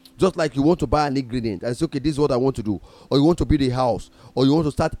 Just like you want to buy an ingredient and say, okay, this is what I want to do. Or you want to build a house. Or you want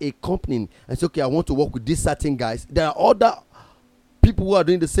to start a company and say, okay, I want to work with these certain guys. There are other people who are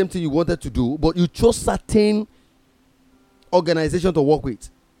doing the same thing you wanted to do, but you chose certain organization to work with.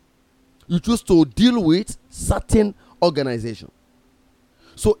 You choose to deal with certain organization.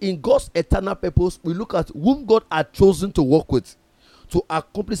 So in God's eternal purpose, we look at whom God had chosen to work with to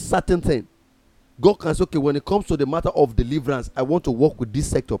accomplish certain things. God can say, okay, when it comes to the matter of deliverance, I want to work with this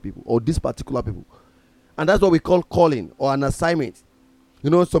sector of people or this particular people. And that's what we call calling or an assignment.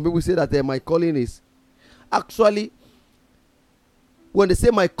 Some people say that my calling is actually, when they say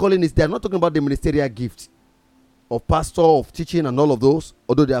my calling is, they're not talking about the ministerial gift of pastor, of teaching and all of those,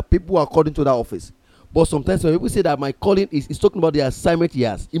 although there are people who are according to that office. But sometimes when people say that my calling is talking about the assignment he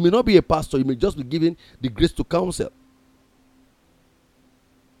has. He may not be a pastor, he may just be given the grace to counsel.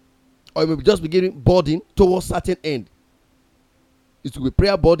 Or he may just be given burden towards certain end. It could be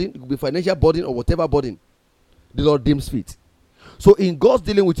prayer burden, it could be financial burden, or whatever burden the Lord deems fit. So in God's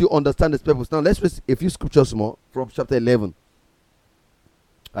dealing with you, understand His purpose. Now let's read a few scriptures more from chapter 11.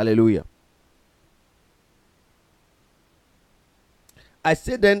 Hallelujah. I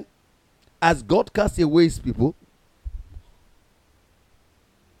say then, as God casts away His people,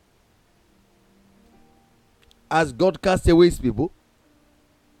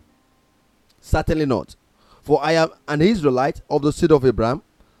 certainly not. For I am an Israelite of the seed of Abraham,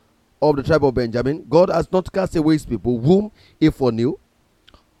 of the tribe of Benjamin. God has not cast away His people, whom He foreknew.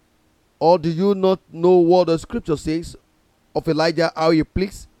 Or do you not know what the scripture says of Elijah, how he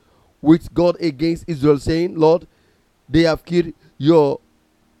pleads with God against Israel, saying, Lord, they have killed your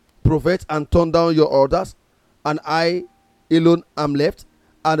prophets and torn down your altars, and I alone am left,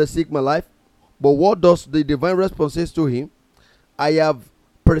 and I seek my life. But what does the divine response say to him? I have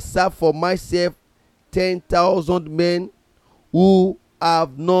preserved for myself 10,000 men who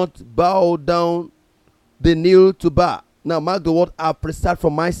have not bowed down the knee to Baal. Now, mark the word, I preserve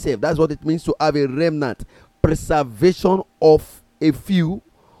for myself. That's what it means to have a remnant. Preservation of a few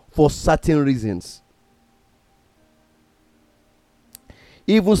for certain reasons.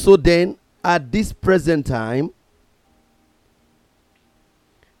 Even so, then, at this present time,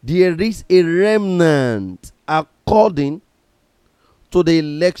 there is a remnant according to the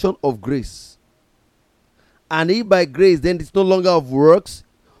election of grace. And if by grace, then it's no longer of works.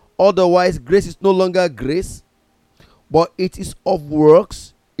 Otherwise, grace is no longer grace, but it is of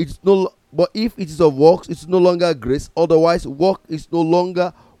works. But if it is of works, it's no longer grace. Otherwise, work is no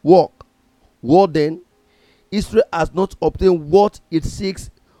longer work. What then? Israel has not obtained what it seeks,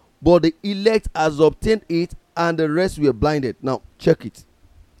 but the elect has obtained it, and the rest were blinded. Now, check it.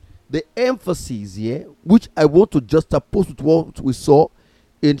 The emphasis here, which I want to juxtapose with what we saw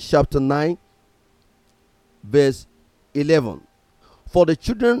in chapter 9, verse 11. For the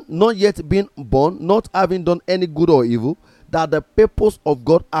children not yet being born, not having done any good or evil, that the purpose of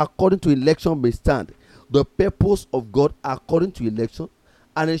God according to election may stand. The purpose of God according to election.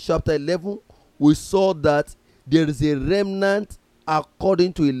 And in chapter 11, we saw that there is a remnant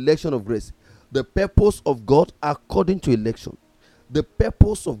according to election of grace. The purpose of God according to election. The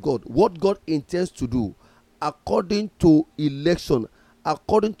purpose of God, what God intends to do according to election,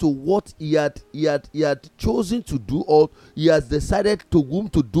 according to what he had chosen to do, or he has decided to whom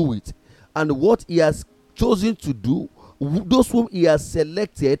to do it, and what he has chosen to do, those whom he has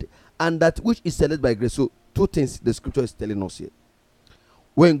selected, and that which is selected by grace. So two things the scripture is telling us here.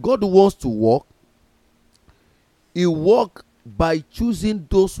 When God wants to work, he works by choosing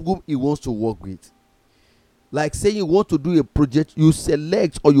those whom he wants to work with. Like saying you want to do a project, you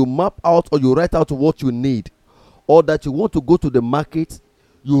select or you map out or you write out what you need. Or that you want to go to the market,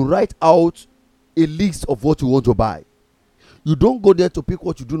 you write out a list of what you want to buy. You don't go there to pick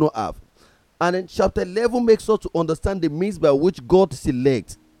what you do not have. And then chapter 11 makes us to understand the means by which God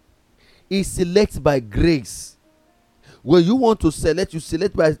selects. He selects by grace. When you want to select, you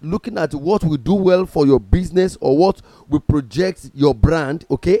select by looking at what will do well for your business or what will project your brand.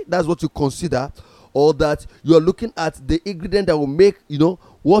 Okay, that's what you consider. Or that you are looking at the ingredient that will make,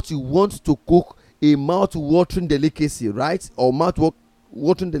 what you want to cook a mouth-watering delicacy, right? Or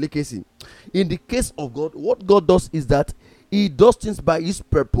mouth-watering delicacy. In the case of God, what God does is that he does things by his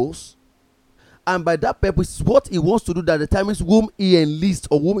purpose. And by that purpose, what he wants to do that determines whom he enlists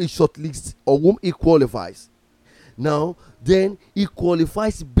or whom he shortlists or whom he qualifies. Now, then he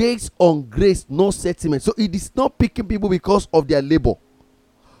qualifies based on grace, not sentiment. So it is not picking people because of their labor,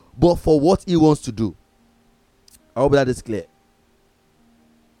 but for what he wants to do. I hope that is clear.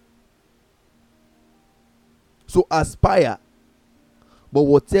 So aspire, but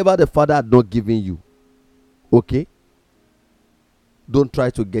whatever the Father had not given you, okay, don't try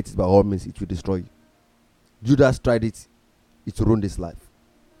to get it by all means. It will destroy you. Judas tried it. It ruined his life.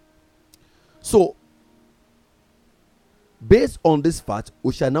 So, based on this fact,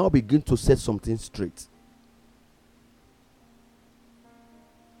 we shall now begin to set something straight.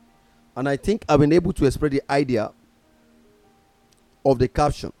 And I think I've been able to express the idea of the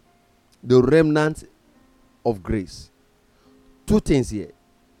caption, the remnant of grace. Two things here.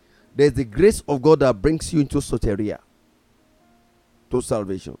 There's the grace of God that brings you into soteria, to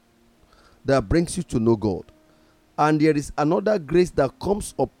salvation, that brings you to know God. And there is another grace that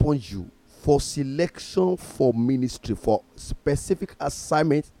comes upon you for selection, for ministry, for specific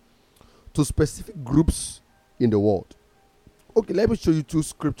assignment to specific groups in the world. Okay, let me show you two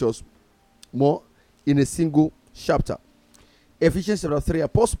scriptures more in a single chapter. Ephesians chapter 3,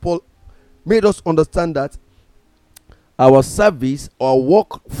 Apostle Paul made us understand that our service, our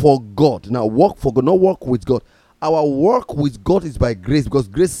work for God, now work for God, not work with God. Our work with God is by grace, because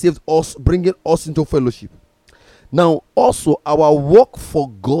grace saves us, bringing us into fellowship. Now, also, our work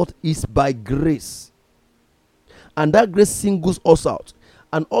for God is by grace. And that grace singles us out.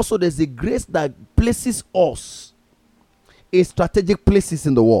 And also, there's a grace that places us in strategic places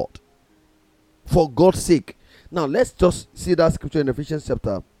in the world for God's sake. Now, let's just see that scripture in Ephesians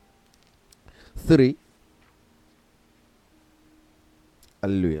chapter 3.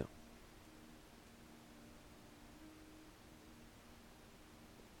 Hallelujah.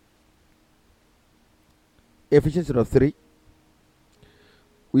 Ephesians chapter 3.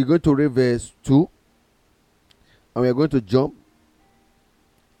 We're going to read verse 2. And we are going to jump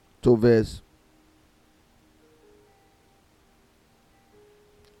to verse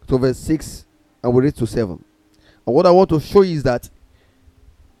 6. And we read to 7. And what I want to show you is that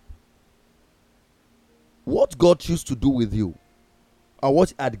what God used to do with you and what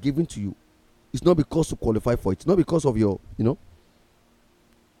He had given to you is not because you qualify for it. It's not because of your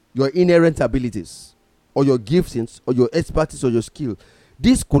inherent abilities. or your giftings or your expertise or your skill.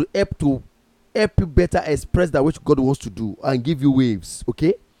 This could help you better express that which God wants to do and give you waves,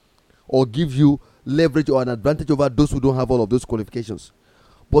 okay? Or give you leverage or an advantage over those who don't have all of those qualifications.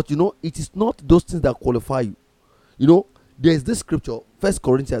 But it is not those things that qualify you. There's this scripture, 1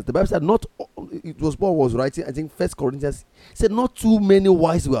 Corinthians. The Bible said it was Paul was writing, I think 1 Corinthians, said not too many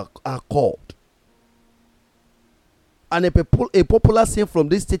wise are called. And a popular saying from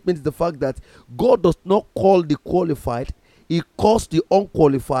this statement is the fact that God does not call the qualified, He calls the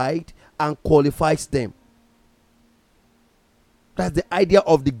unqualified and qualifies them. That's the idea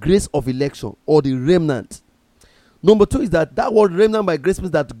of the grace of election or the remnant. Number 2 is that word remnant by grace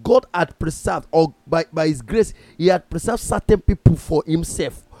means that God had preserved, or by His grace, He had preserved certain people for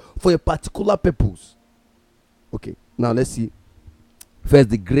Himself, for a particular purpose. Okay, now let's see.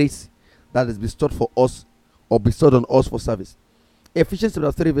 First, the grace that is bestowed for us, or bestowed on us for service. Ephesians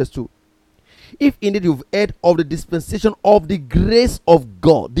chapter 3 verse 2. If indeed you've heard of the dispensation of the grace of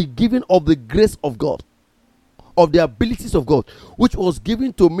God, the giving of the grace of God, of the abilities of God, which was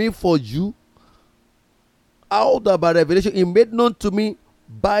given to me for you, how that by revelation He made known to me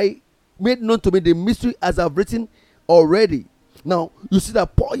the mystery, as I've written already. Now you see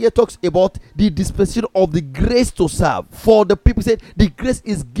that Paul here talks about the dispensation of the grace to serve for the people. He said the grace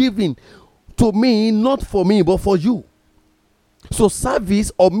is given to me, not for me but for you. So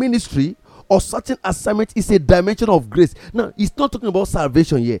service or ministry or certain assignment is a dimension of grace. Now he's not talking about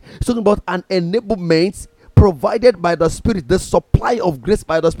salvation here. He's talking about an enablement provided by the Spirit, the supply of grace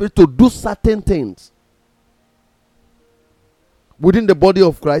by the Spirit to do certain things within the body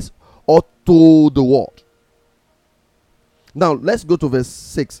of Christ or to the world. Now let's go to verse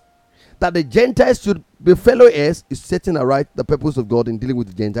 6. That the Gentiles should be fellow heirs is setting aright the purpose of God in dealing with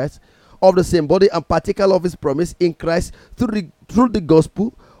the Gentiles, of the same body and particle of His promise in Christ through the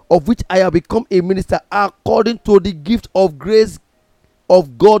gospel, of which I have become a minister according to the gift of grace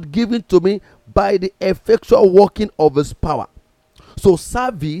of God given to me by the effectual working of His power. So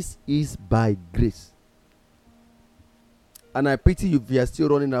service is by grace. And I pity you if you are still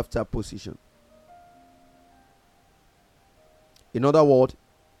running after position. In other words,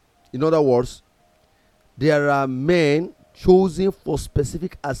 there are men chosen for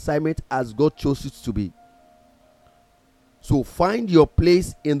specific assignment as God chose it to be. So find your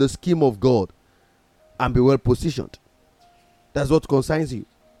place in the scheme of God and be well positioned. That's what concerns you.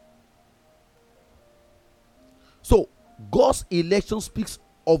 So God's election speaks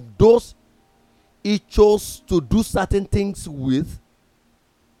of those He chose to do certain things with,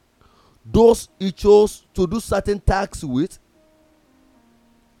 those He chose to do certain tasks with.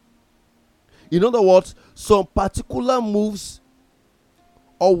 In other words, some particular moves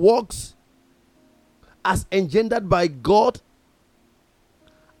or works as engendered by God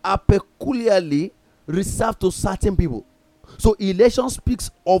are peculiarly reserved to certain people. So election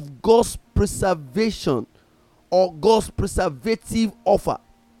speaks of God's preservation or God's preservative offer.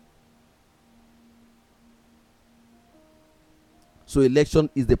 So election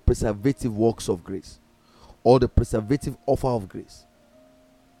is the preservative works of grace or the preservative offer of grace.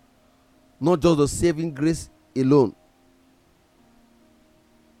 Not just the saving grace alone,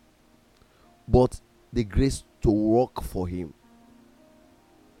 but the grace to work for Him.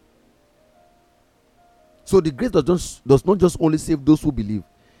 So the grace does not just only save those who believe,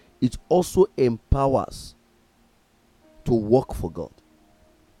 it also empowers to work for God.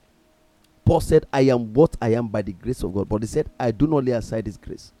 Paul said, I am what I am by the grace of God. But he said, I do not lay aside His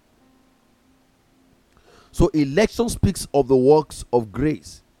grace. So election speaks of the works of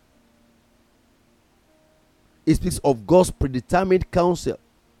grace. It speaks of God's predetermined counsel.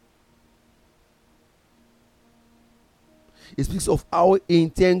 It speaks of how He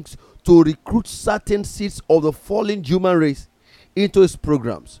intends to recruit certain seeds of the fallen human race into His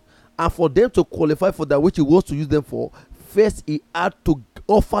programs. And for them to qualify for that which He wants to use them for, first He had to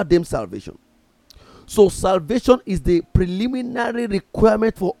offer them salvation. So salvation is the preliminary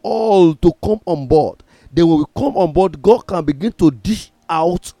requirement for all to come on board. Then when we come on board, God can begin to dish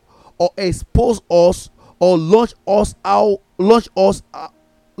out or expose us or launch us,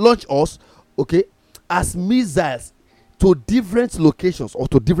 okay, as missiles to different locations or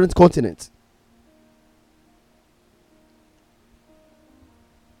to different continents.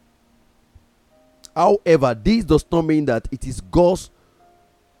 However, this does not mean that it is God's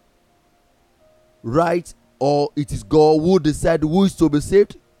right or it is God who decides who is to be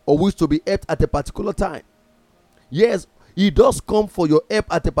saved or who is to be helped at a particular time. Yes, He does come for your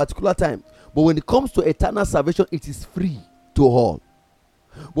help at a particular time. But when it comes to eternal salvation, it is free to all.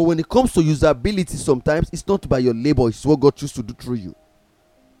 But when it comes to usability, sometimes it's not by your labor, it's what God chooses to do through you.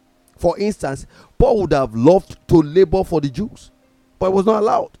 For instance, Paul would have loved to labor for the Jews, but he was not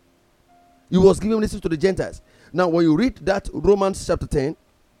allowed. He was given listen to the Gentiles. Now, when you read that Romans chapter 10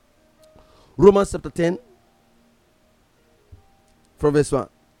 from verse 1,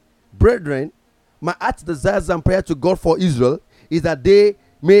 brethren, my heart's desires and prayer to God for Israel is that they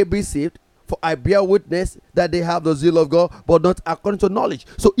may be saved. For I bear witness that they have the zeal of God, but not according to knowledge.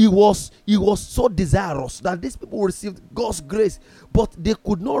 So he was so desirous that these people received God's grace, but they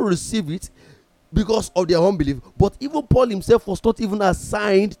could not receive it because of their unbelief. But even Paul himself was not even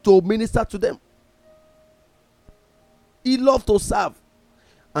assigned to minister to them. He loved to serve.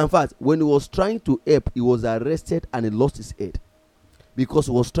 In fact, when he was trying to help, he was arrested and he lost his head because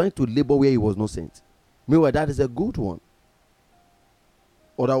he was trying to labor where he was not sent. Meanwhile, that is a good one.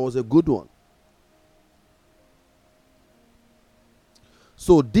 Or that was a good one.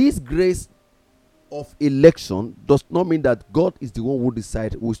 So this grace of election does not mean that God is the one who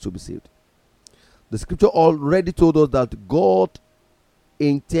decides who is to be saved. The scripture already told us that God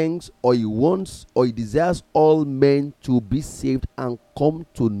intends, or he wants, or he desires all men to be saved and come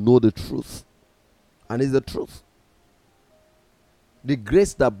to know the truth. And it's the truth. The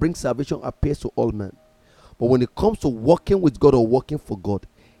grace that brings salvation appears to all men. But when it comes to working with God or working for God,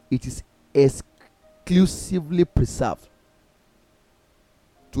 it is exclusively preserved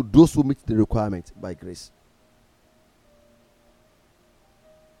to those who meet the requirement by grace.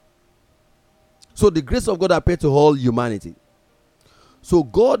 So the grace of God appeared to all humanity. So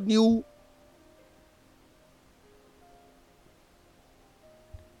God knew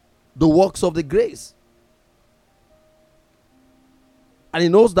the works of the grace. And he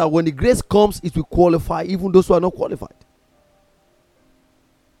knows that when the grace comes, it will qualify even those who are not qualified.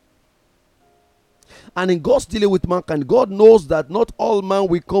 And in God's dealing with mankind, God knows that not all man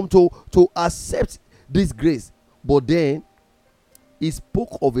will come to accept this grace. But then, he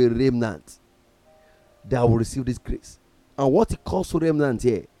spoke of a remnant that will receive this grace. And what he calls remnant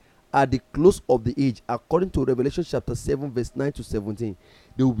here, at the close of the age, according to Revelation chapter 7, verse 9 to 17,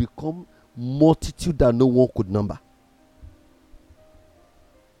 they will become multitude that no one could number.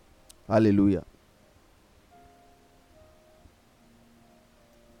 Hallelujah.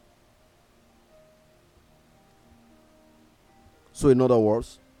 So in other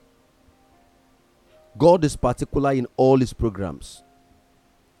words, God is particular in all his programs,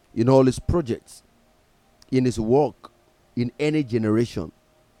 in all his projects, in his work, in any generation,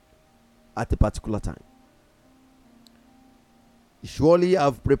 at a particular time. He surely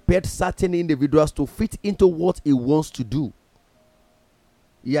have prepared certain individuals to fit into what he wants to do.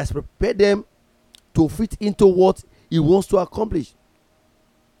 He has prepared them to fit into what he wants to accomplish.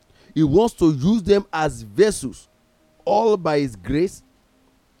 He wants to use them as vessels, all by his grace,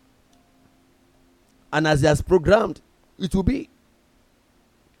 and as he has programmed, it will be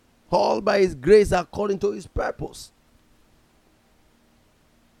all by his grace according to his purpose.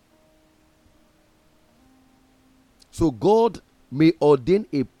 So God may ordain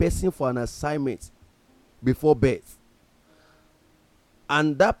a person for an assignment before birth,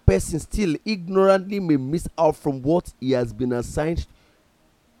 and that person still ignorantly may miss out from what he has been assigned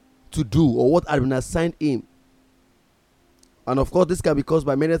to do, or what has been assigned him. And of course, this can be caused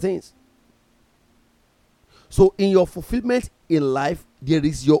by many things. So in your fulfillment in life, there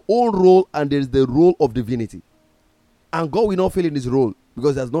is your own role and there is the role of divinity. And God will not fail in his role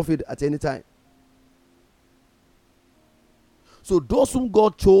because he has not failed at any time. So those whom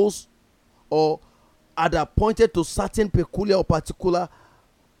God chose or had appointed to certain peculiar or particular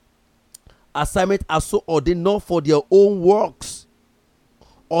assignment are so ordained not for their own works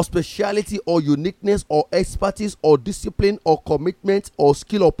or speciality or uniqueness or expertise or discipline or commitment or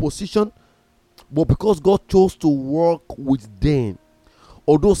skill or position, but because God chose to work with them.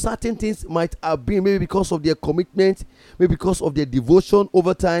 Although certain things might have been maybe because of their commitment, maybe because of their devotion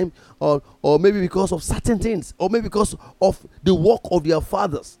over time, or maybe because of certain things, or maybe because of the work of their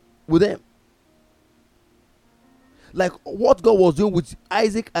fathers with them. Like what God was doing with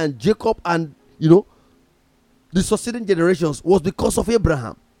Isaac and Jacob and, the succeeding generations was because of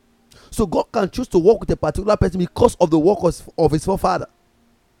Abraham. So God can choose to work with a particular person because of the work of his forefather.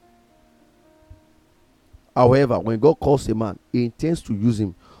 However, when God calls a man, he intends to use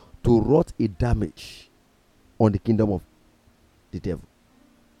him to wrought a damage on the kingdom of the devil.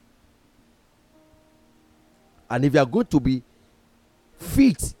 And if you are going to be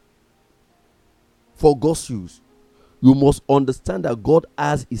fit for God's use, you must understand that God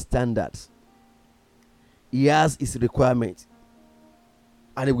has his standards. He has his requirements.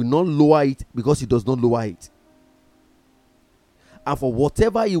 And he will not lower it because he does not lower it. And for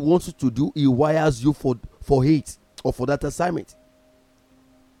whatever he wants you to do, he wires you for it or for that assignment.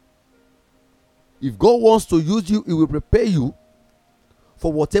 If God wants to use you, He will prepare you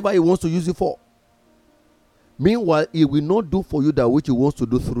for whatever He wants to use you for. Meanwhile, He will not do for you that which He wants to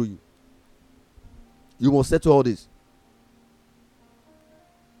do through you. You must settle all this.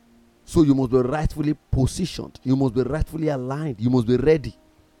 So you must be rightfully positioned. You must be rightfully aligned. You must be ready.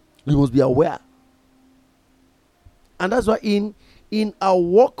 You must be aware. And that's why in our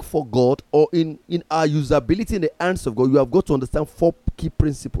work for God, or in our usability in the hands of God, you have got to understand 4 key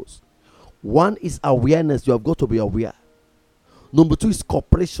principles. 1 is awareness. You have got to be aware. Number 2 is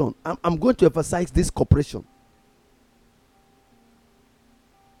cooperation. I'm going to emphasize this cooperation.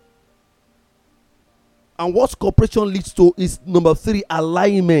 And what cooperation leads to is number 3,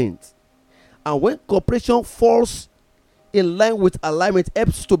 alignment. And when cooperation falls in line with alignment,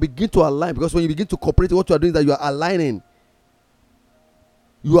 helps to begin to align. Because when you begin to cooperate, what you are doing is that you are aligning.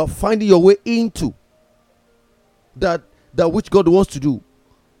 You are finding your way into that which God wants to do.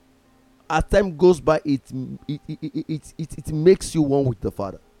 As time goes by, it makes you one with the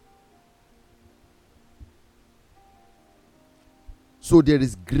Father. So there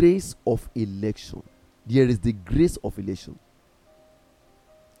is grace of election. There is the grace of election.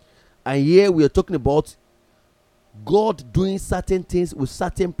 And here we are talking about God doing certain things with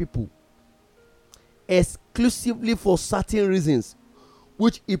certain people exclusively for certain reasons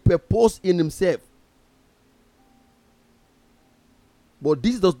which He purposed in Himself. But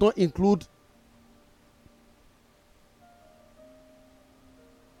this does not include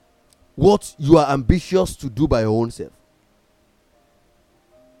what you are ambitious to do by your own self.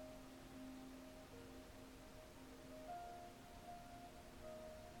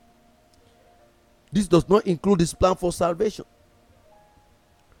 This does not include His plan for salvation.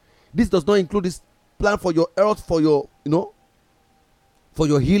 This does not include His plan for your health, for your, for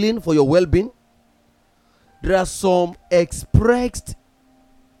your healing, for your well-being. There are some expressed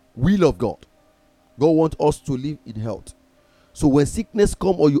will of God. God wants us to live in health. So when sickness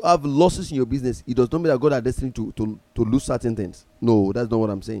comes or you have losses in your business, it does not mean that God has destined to lose certain things. No, that's not what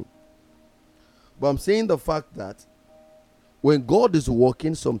I'm saying. But I'm saying the fact that when God is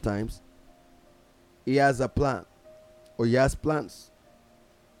working, sometimes He has a plan, or He has plans.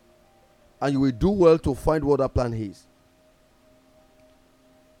 And you will do well to find what that plan is.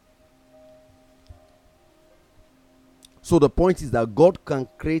 So the point is that God can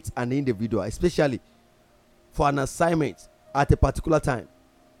create an individual, especially for an assignment at a particular time.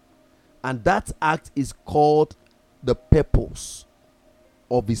 And that act is called the purpose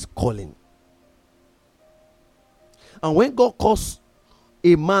of His calling. And when God calls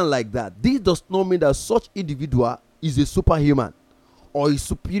a man like that, this does not mean that such individual is a superhuman or is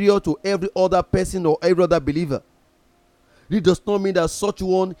superior to every other person or every other believer. This does not mean that such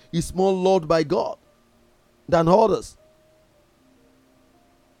one is more loved by God than others.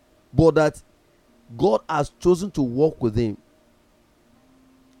 But that God has chosen to walk with him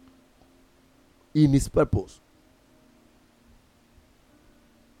in His purpose.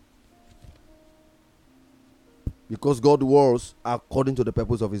 Because God works according to the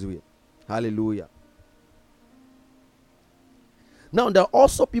purpose of His will. Hallelujah. Now, there are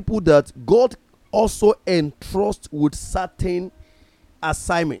also people that God also entrusts with certain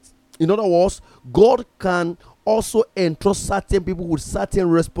assignments. In other words, God can also entrust certain people with certain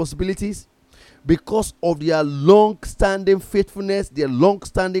responsibilities because of their long-standing faithfulness, their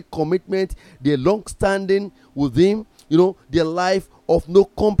long-standing commitment, their long-standing with Him, their life of no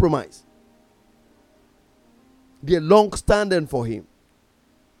compromise. Their long-standing for Him.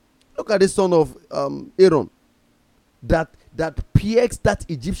 Look at the son of Aaron that pierced that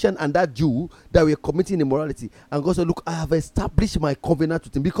Egyptian and that Jew that were committing immorality. And God said, look, I have established my covenant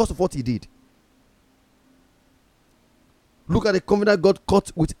with him because of what he did. Look at the covenant God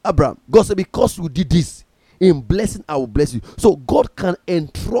cut with Abraham. God said, because you did this, in blessing I will bless you. So God can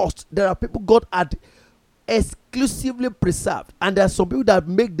entrust. There are people God had exclusively preserved. And there are some people that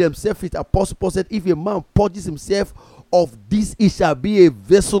make themselves fit. Apostle Paul said, if a man purges himself of this, he shall be a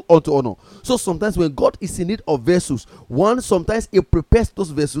vessel unto honor. So sometimes when God is in need of vessels, sometimes He prepares those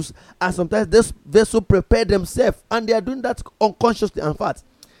vessels, and sometimes this vessel prepare themselves, and they are doing that unconsciously. In fact,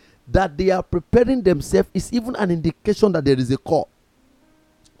 that they are preparing themselves is even an indication that there is a call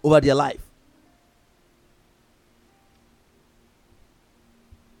over their life.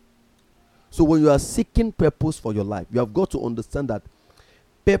 So when you are seeking purpose for your life, you have got to understand that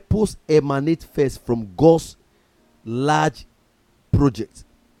purpose emanates first from God's large project,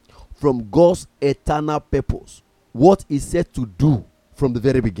 from God's eternal purpose, what He said to do from the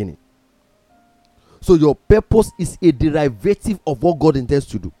very beginning. So your purpose is a derivative of what God intends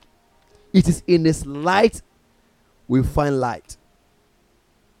to do. It is in His light we find light.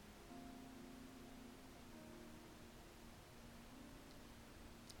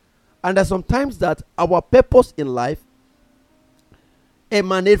 And there's sometimes that our purpose in life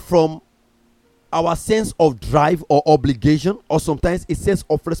emanate from our sense of drive or obligation, or sometimes a sense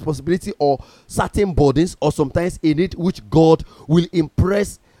of responsibility or certain burdens, or sometimes a need which God will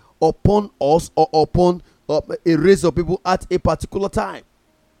impress upon us or upon a race of people at a particular time.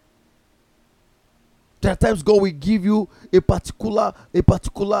 There are times God will give you a particular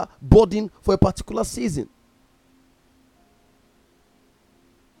burden for a particular season.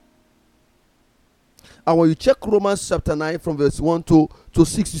 And when you check Romans chapter 9 from verse 1 to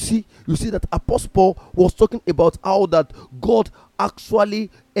 6, you see that Apostle Paul was talking about how that God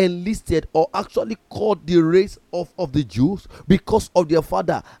actually enlisted or actually called the race of the Jews because of their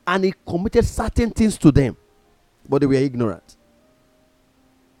father, and he committed certain things to them, but they were ignorant.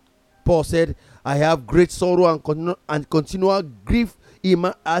 Paul said, I have great sorrow and continual grief in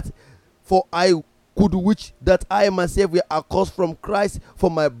my heart, for I could wish that I myself were accursed from Christ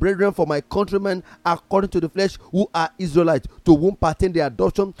for my brethren, for my countrymen, according to the flesh, who are Israelites, to whom pertain the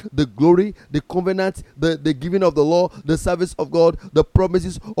adoption, the glory, the covenant, the giving of the law, the service of God, the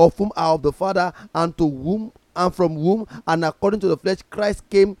promises of whom are of the Father, and to whom and from whom, and according to the flesh, Christ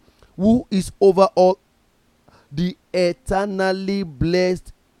came, who is over all, the eternally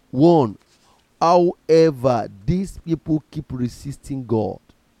blessed one. However, these people keep resisting God.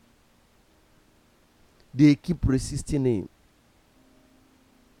 They keep resisting him.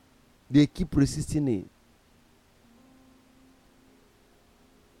 They keep resisting him.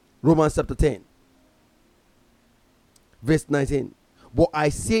 Romans chapter 10, verse 19. But I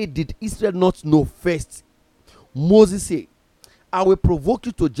say, did Israel not know first? Moses said, I will provoke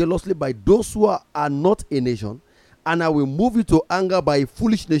you to jealousy by those who are not a nation, and I will move you to anger by a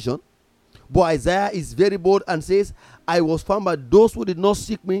foolish nation. But Isaiah is very bold and says, I was found by those who did not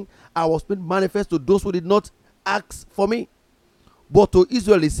seek me. I was made manifest to those who did not ask for me. But to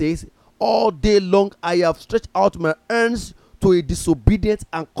Israel he says, all day long I have stretched out my hands to a disobedient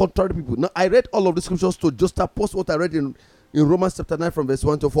and contrary people. Now I read all of the scriptures to just post what I read in Romans chapter 9 from verse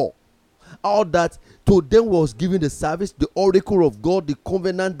 1 to 4. All that to them was given the service, the oracle of God, the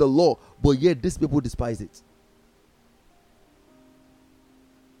covenant, the law. But yet these people despise it.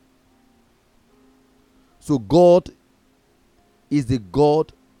 So God is the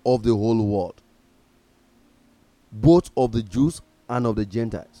God of the whole world, both of the Jews and of the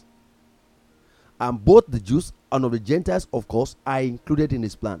Gentiles. And both the Jews and of the Gentiles, of course, are included in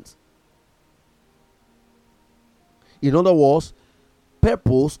his plans. In other words,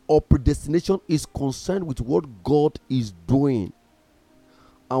 purpose or predestination is concerned with what God is doing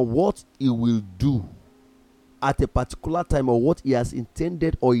and what he will do at a particular time, or what he has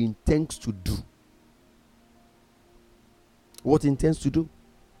intended or intends to do. What he intends to do.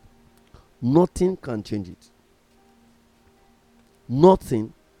 Nothing can change it.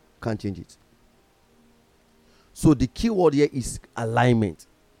 Nothing can change it. So the key word here is alignment.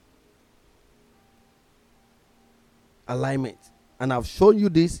 Alignment. And I've shown you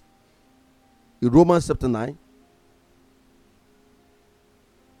this in Romans chapter 9.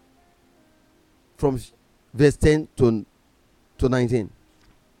 From verse 10 to 19.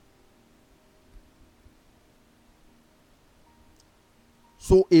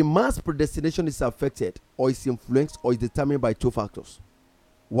 So a man's predestination is affected or is influenced or is determined by two factors.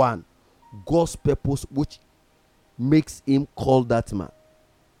 One, God's purpose, which makes him called that man.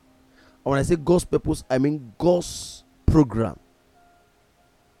 And when I say God's purpose, I mean God's program,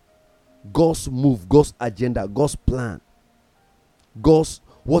 God's move, God's agenda, God's plan,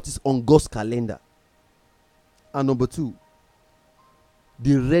 what is on God's calendar. And number two,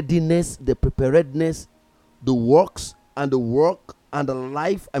 the readiness, the preparedness, the works and the work and the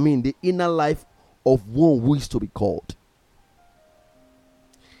life, the inner life of one who is to be called.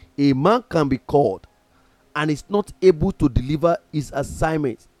 A man can be called and is not able to deliver his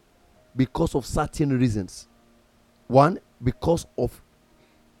assignment because of certain reasons. One, because of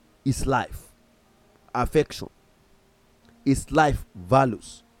his life, affection, his life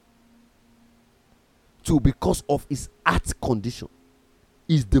values. Two, because of his heart condition,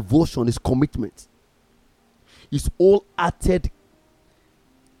 his devotion, his commitment, his wholehearted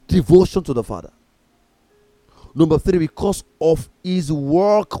devotion to the Father. Number three, because of his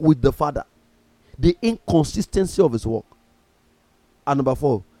work with the Father, the inconsistency of his work. And number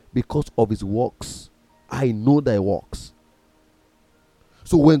four, because of his works. I know thy works.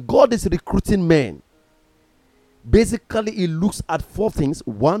 So when God is recruiting men, basically he looks at four things.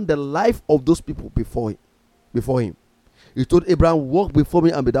 One, the life of those people before him. He told Abraham, walk before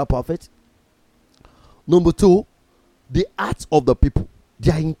me and be thou perfect. Number two, the hearts of the people,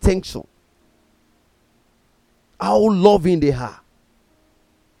 their intention, how loving they are.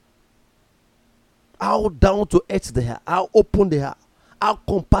 how down to earth they are, how open they are, how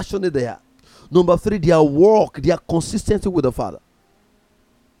compassionate they are. Number 3, their work, their consistency with the Father.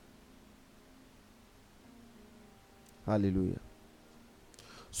 Hallelujah.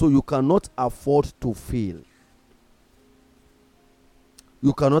 So you cannot afford to fail.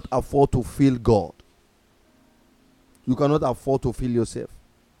 You cannot afford to fail God. You cannot afford to fail yourself.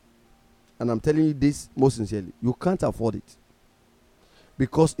 And I'm telling you this most sincerely. You can't afford it.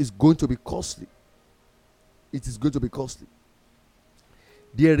 Because it's going to be costly. It is going to be costly.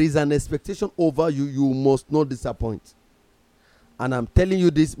 There is an expectation over you. You must not disappoint. And I'm telling you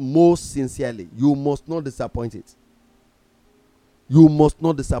this most sincerely. You must not disappoint it. You must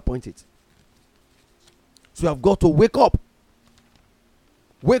not disappoint it. So you have got to wake up.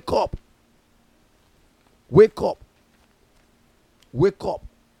 Wake up. Wake up. Wake up.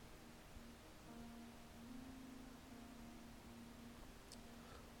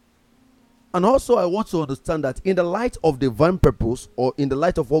 And also I want to understand that in the light of divine purpose, or in the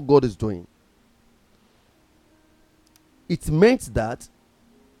light of what God is doing, it meant that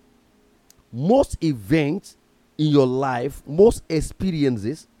most events in your life, most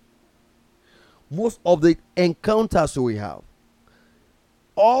experiences, most of the encounters we have,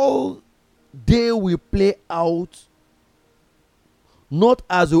 all they will play out not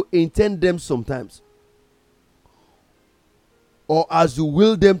as you intend them sometimes, or as you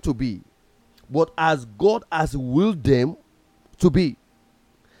will them to be, but as God has willed them to be.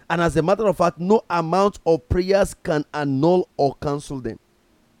 And as a matter of fact, no amount of prayers can annul or cancel them.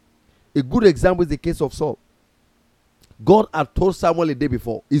 A good example is the case of Saul. God had told Samuel a day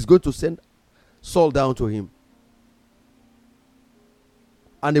before he's going to send Saul down to him,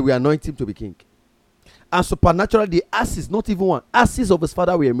 and they will anoint him to be king. And supernaturally, the asses, not even one, asses of his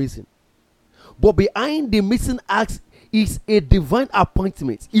father were missing. But behind the missing axe is a divine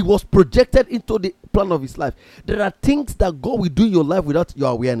appointment. It was projected into the plan of his life. There are things that God will do in your life without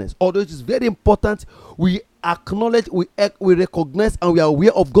your awareness. Although it is very important, we acknowledge, we recognize, and we are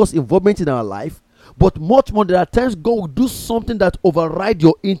aware of God's involvement in our life. But much more, there are times God will do something that override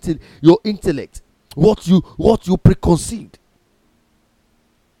your intellect, what you preconceived.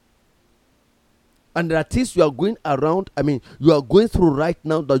 And there are things you are going through right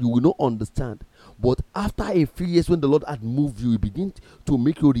now that you will not understand. But after a few years, when the Lord had moved you, He begins to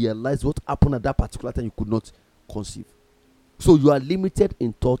make you realize what happened at that particular time you could not conceive. So you are limited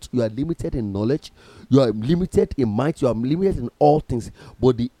in thought, you are limited in knowledge, you are limited in might, you are limited in all things.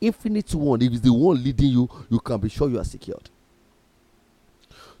 But the infinite one, if it's the one leading you, you can be sure you are secured.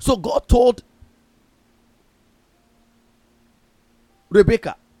 So God told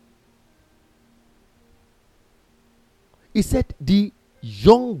Rebecca, He said, the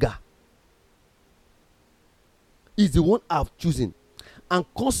younger is the one I've chosen, and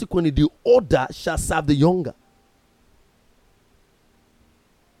consequently the older shall serve the younger.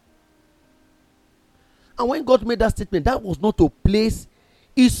 And when God made that statement, that was not to place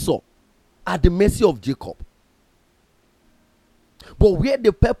Esau at the mercy of Jacob. But where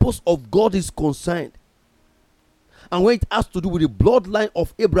the purpose of God is concerned, and when it has to do with the bloodline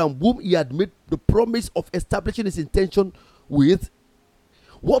of Abraham, whom He had made the promise of establishing His intention with,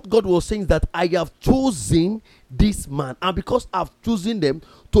 what God was saying is that I have chosen this man, and because I've chosen them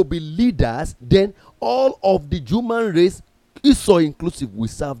to be leaders, then all of the human race, Esau inclusive, will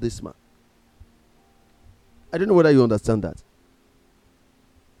serve this man. I don't know whether you understand that.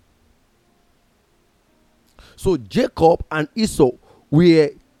 So Jacob and Esau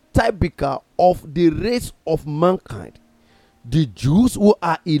were typical of the race of mankind, the Jews who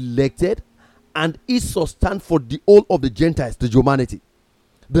are elected, and Esau stands for the whole of the Gentiles, the humanity,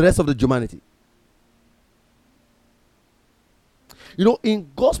 the rest of the humanity. You know, in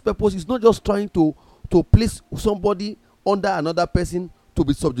God's purpose, He's not just trying to place somebody under another person to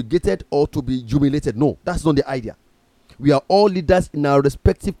be subjugated or to be humiliated. No, that's not the idea. We are all leaders in our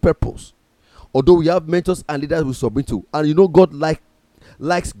respective purpose, although we have mentors and leaders we submit to. And you know, God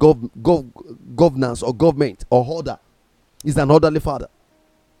likes governance or government or order. He's an orderly Father.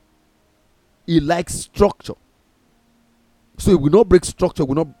 He likes structure. So He will not break structure,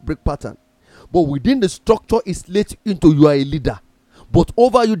 will not break pattern. But within the structure is laid into you are a leader. But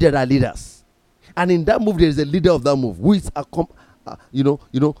over you there are leaders. And in that move there is a leader of that move who is accountable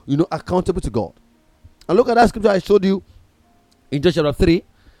to God. And look at that scripture I showed you in John chapter 3.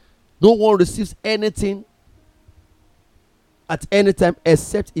 No one receives anything at any time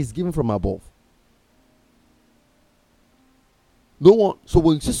except is given from above. No one. So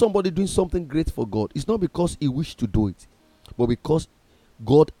when you see somebody doing something great for God, it's not because he wished to do it, but because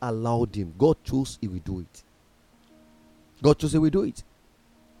God allowed him. God chose he will do it. God chose he will do it.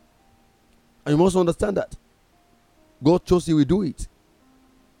 And you must understand that. God chose you will do it.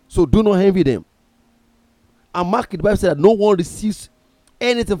 So do not envy them. And Mark, the Bible said that no one receives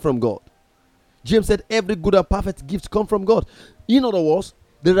anything from God. James said every good and perfect gift comes from God. In other words,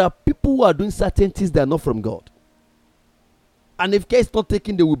 there are people who are doing certain things that are not from God. And if care is not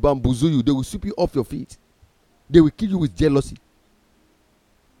taken, they will bamboozle you. They will sweep you off your feet. They will kill you with jealousy.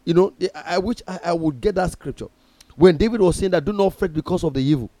 You know, I wish I would get that scripture. When David was saying that do not fret because of the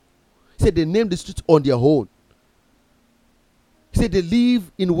evil. He said they named the streets on their own. He said they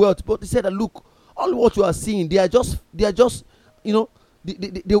live in wealth. But he said that look, all what you are seeing, they are just, you know,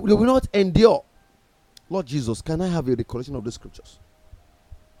 they will not endure. Lord Jesus, can I have a recollection of the scriptures?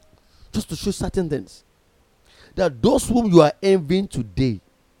 Just to show certain things. That those whom you are envying today,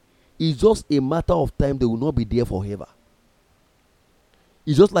 is just a matter of time. They will not be there forever.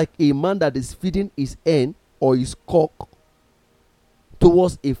 It's just like a man that is feeding his hen or his cock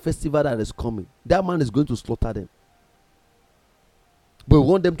towards a festival that is coming. That man is going to slaughter them. But we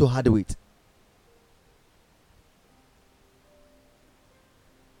want them to hard wait.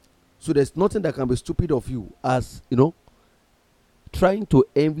 So there's nothing that can be stupid of you as, you know, trying to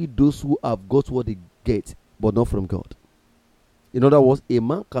envy those who have got what they get, but not from God. In other words, a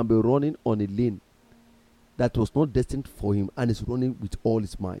man can be running on a lane that was not destined for him and is running with all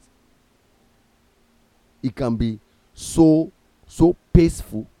his might. It can be so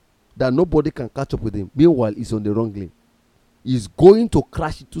paceful that nobody can catch up with him. Meanwhile, he's on the wrong lane. He's going to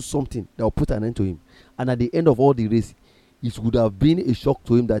crash into something that will put an end to him. And at the end of all the race, it would have been a shock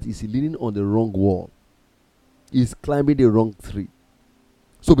to him that he's leaning on the wrong wall. He's climbing the wrong tree.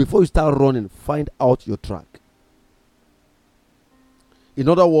 So before you start running, find out your track. In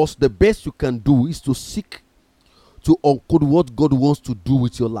other words, the best you can do is to seek to uncode what God wants to do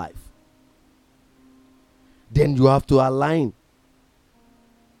with your life. Then you have to align.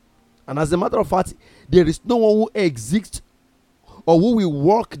 And as a matter of fact, there is no one who exists or who will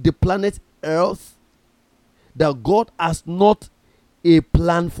walk the planet Earth that God has not a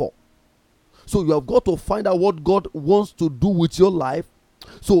plan for. So you have got to find out what God wants to do with your life.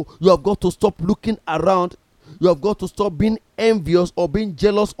 So you have got to stop looking around. You have got to stop being envious or being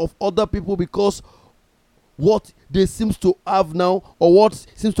jealous of other people because what they seem to have now or what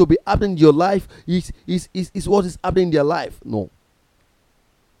seems to be happening in your life is what is happening in their life. No.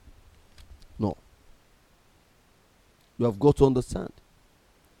 You have got to understand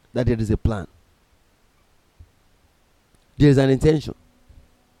that there is a plan. There is an intention.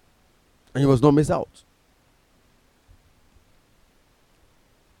 And you must not miss out.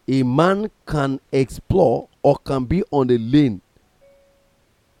 A man can explore or can be on a lane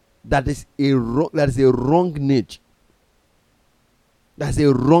that is a wrong niche. That's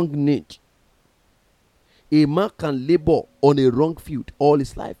a wrong niche. A man can labor on a wrong field all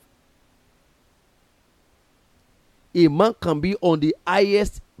his life. A man can be on the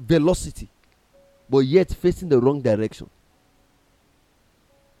highest velocity, but yet facing the wrong direction.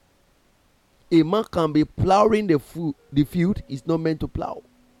 A man can be plowing the field is not meant to plow.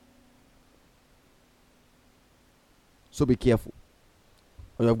 So be careful.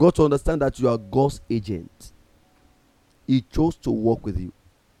 And you have got to understand that you are God's agent. He chose to work with you.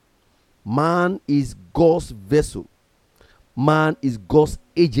 Man is God's vessel. Man is God's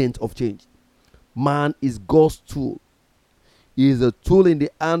agent of change. Man is God's tool. He is a tool in the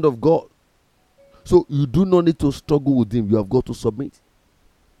hand of God. So you do not need to struggle with him. You have got to submit.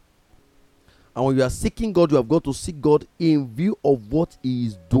 And when you are seeking God, you have got to seek God in view of what he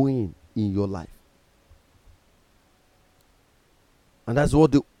is doing in your life. And that's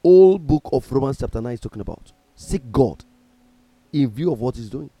what the whole book of Romans chapter 9 is talking about. Seek God in view of what he's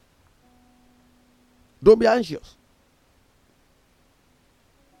doing. Don't be anxious.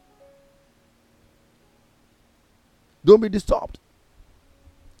 Don't be disturbed.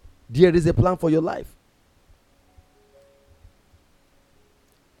 There is a plan for your life.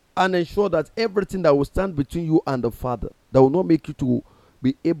 And ensure that everything that will stand between you and the Father, that will not make you to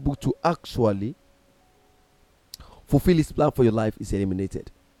be able to actually fulfill his plan for your life, is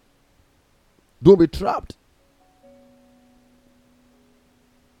eliminated. Don't be trapped.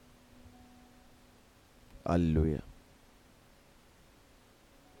 Hallelujah.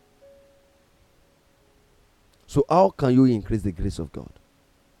 So how can you increase the grace of God?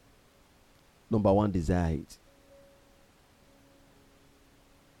 Number one, desire it.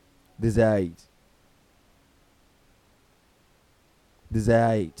 Desire it.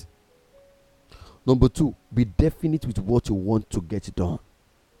 Desire it. Number two, be definite with what you want to get done.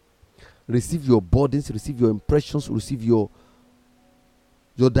 Receive your burdens, receive your impressions, receive your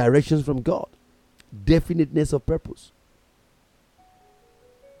directions from God. Definiteness of purpose.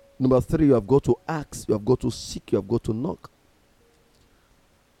 Number 3, you have got to ask, you have got to seek, you have got to knock.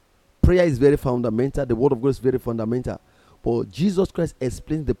 Prayer is very fundamental. The word of God is very fundamental. But Jesus Christ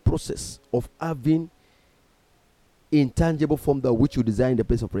explains the process of having intangible form that which you desire in the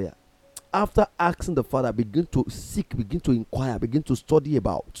place of prayer. After asking the Father, begin to seek, begin to inquire, begin to study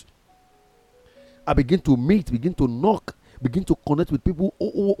about. I begin to meet, begin to knock, begin to connect with people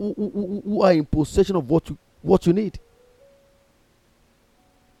who are in possession of what you need.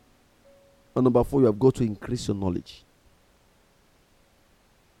 And number 4, you have got to increase your knowledge.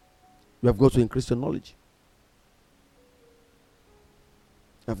 You have got to increase your knowledge.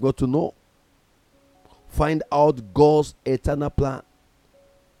 You have got to know. Find out God's eternal plan.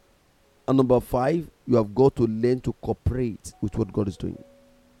 And number 5, you have got to learn to cooperate with what God is doing.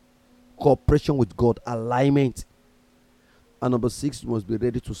 Cooperation with God, alignment. And number 6, you must be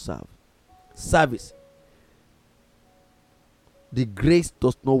ready to serve. Service. The grace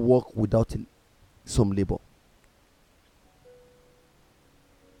does not work without some labor.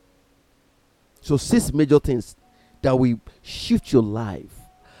 So 6 major things that will shift your life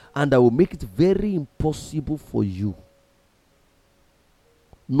and that will make it very impossible for you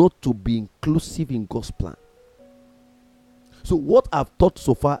not to be inclusive in God's plan. So what I've taught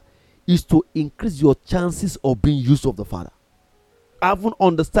so far is to increase your chances of being used of the Father. I haven't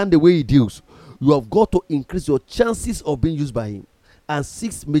understand the way He deals. You have got to increase your chances of being used by Him. And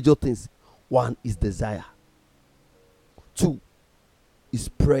 6 major things. 1 is desire. 2 is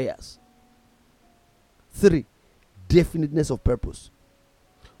prayers. 3, definiteness of purpose.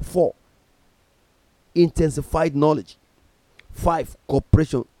 4, intensified knowledge. 5,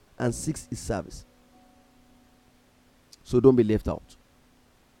 cooperation. And 6 is service. So don't be left out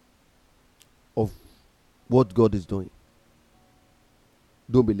of what God is doing.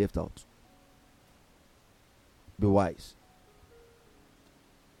 Don't be left out. Be wise.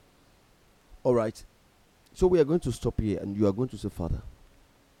 All right. So we are going to stop here and you are going to say, Father,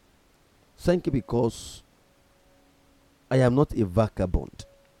 thank you because I am not a vagabond.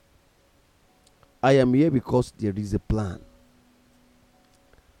 I am here because there is a plan.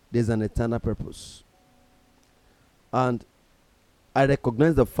 There's an eternal purpose. And I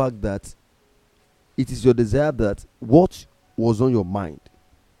recognize the fact that it is your desire that what was on your mind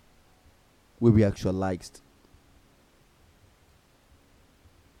will be actualized.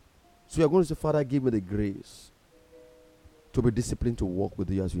 So you are going to say, Father, give me the grace to be disciplined to walk with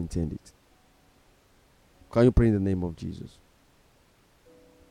you as you intended. Can you pray in the name of Jesus?